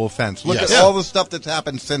impeachable offense. Look at all the stuff that's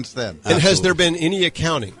happened since then. And has there been any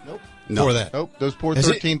accounting for that? Nope. Those poor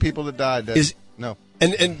 13 people that died. No.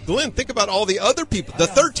 And Glenn, think about all the other people. The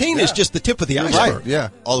 13 is just the tip of the iceberg. Right. Yeah.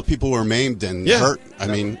 All the people who were maimed and hurt. I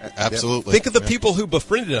mean, absolutely. Think of the people who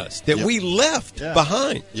befriended us that we left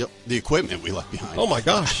behind. Yep. The equipment we left behind. Oh, my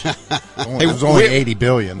gosh. It was only $80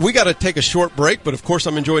 billion. We got to take a short break, but of course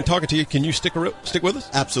I'm enjoying talking to you. Can you stick with us?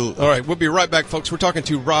 Absolutely. All right. We'll be right back, folks. We're talking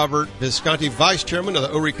to Robert Visconti, Vice Chairman of the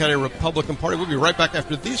Horry County Republican Party. We'll be right back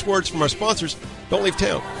after these words from our sponsors. Don't leave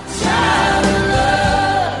town.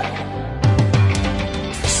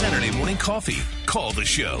 Saturday morning coffee. Call the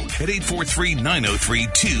show at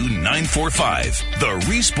 843-903-2945. The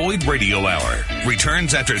Reese Boyd Radio Hour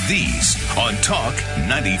returns after these on Talk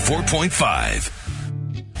 94.5.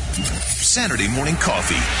 Saturday morning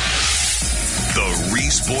coffee. The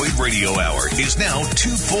Reese Boyd Radio Hour is now 2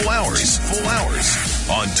 full hours.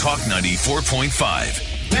 On Talk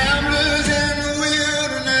 94.5. Ramblers in the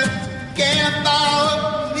wilderness, camp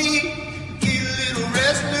out with me. Get a little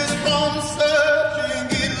restless from the search and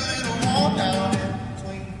get a little worn down in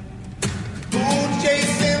between. Go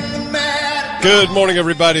chasing the mad. Good morning,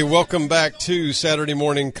 everybody. Welcome back to Saturday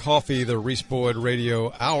Morning Coffee, the Reese Boyd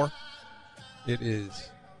Radio Hour. It is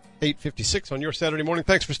 8:56 on your Saturday morning.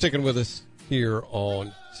 Thanks for sticking with us here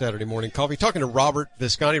on Saturday Morning Coffee. Talking to Robert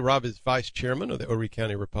Visconti. Rob is Vice Chairman of the Horry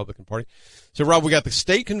County Republican Party. So, Rob, we got the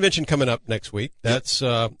state convention coming up next week. That's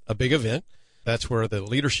a big event. That's where the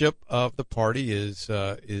leadership of the party is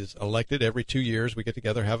elected every 2 years. We get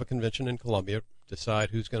together, have a convention in Columbia, decide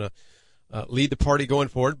who's going to lead the party going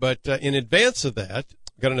forward. But in advance of that,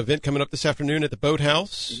 we've got an event coming up this afternoon at the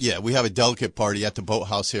Boathouse. Yeah, we have a delegate party at the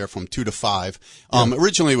Boathouse here from 2 to 5.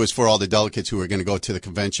 Originally, it was for all the delegates who were going to go to the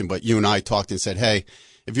convention, but you and I talked and said, hey,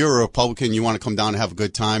 if you're a Republican, you want to come down and have a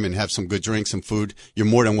good time and have some good drinks and food, you're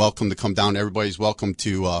more than welcome to come down. Everybody's welcome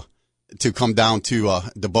to come down to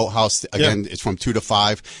the Boathouse. Again, it's from 2 to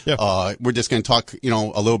 5. We're just going to talk,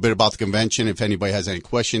 a little bit about the convention. If anybody has any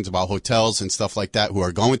questions about hotels and stuff like that who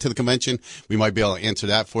are going to the convention, we might be able to answer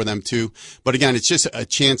that for them too. But again, it's just a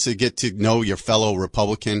chance to get to know your fellow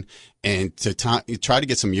Republican and to try to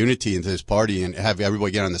get some unity into this party and have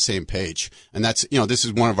everybody get on the same page. And that's, this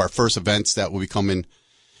is one of our first events that will be coming.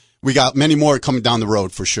 We got many more coming down the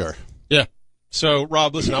road for sure. Yeah. So,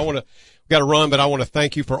 Rob, listen, got to run, but I want to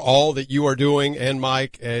thank you for all that you are doing, and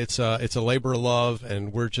Mike. It's a labor of love,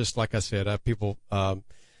 and we're just, like I said,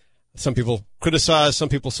 some people criticize, some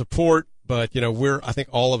people support, but I think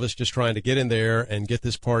all of us just trying to get in there and get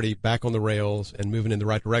this party back on the rails and moving in the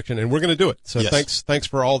right direction, and we're going to do it. So thanks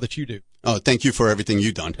for all that you do. Oh, thank you for everything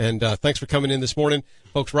you've done. And thanks for coming in this morning.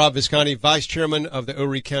 Folks, Rob Visconti, Vice Chairman of the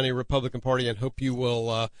Horry County Republican Party, and hope you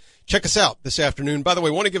will check us out this afternoon. By the way,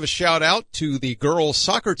 I want to give a shout-out to the girls'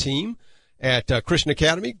 soccer team at Christian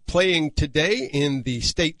Academy playing today in the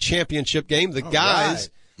state championship game. The guys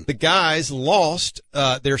lost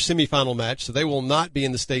their semifinal match, so they will not be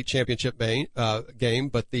in the state championship game.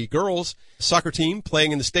 But the girls soccer team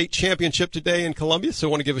playing in the state championship today in Columbia. So I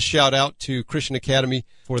want to give a shout out to Christian Academy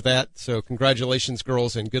for that. So congratulations,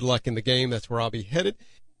 girls, and good luck in the game. That's where I'll be headed.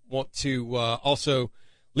 Want to also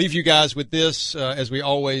leave you guys with this, as we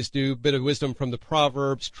always do, bit of wisdom from the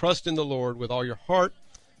Proverbs. Trust in the Lord with all your heart.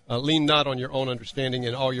 Lean not on your own understanding.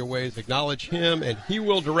 In all your ways acknowledge him, and he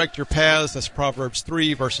will direct your paths. That's Proverbs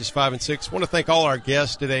 3, verses 5 and 6. I want to thank all our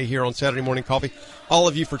guests today here on Saturday Morning Coffee, all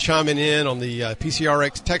of you for chiming in on the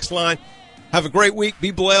PCRX text line. Have a great week.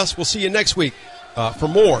 Be blessed. We'll see you next week for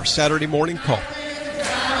more Saturday Morning Coffee.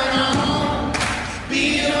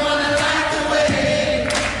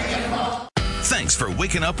 Thanks for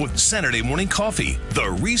waking up with Saturday Morning Coffee,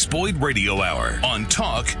 the Reese Boyd Radio Hour on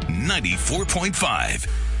Talk 94.5.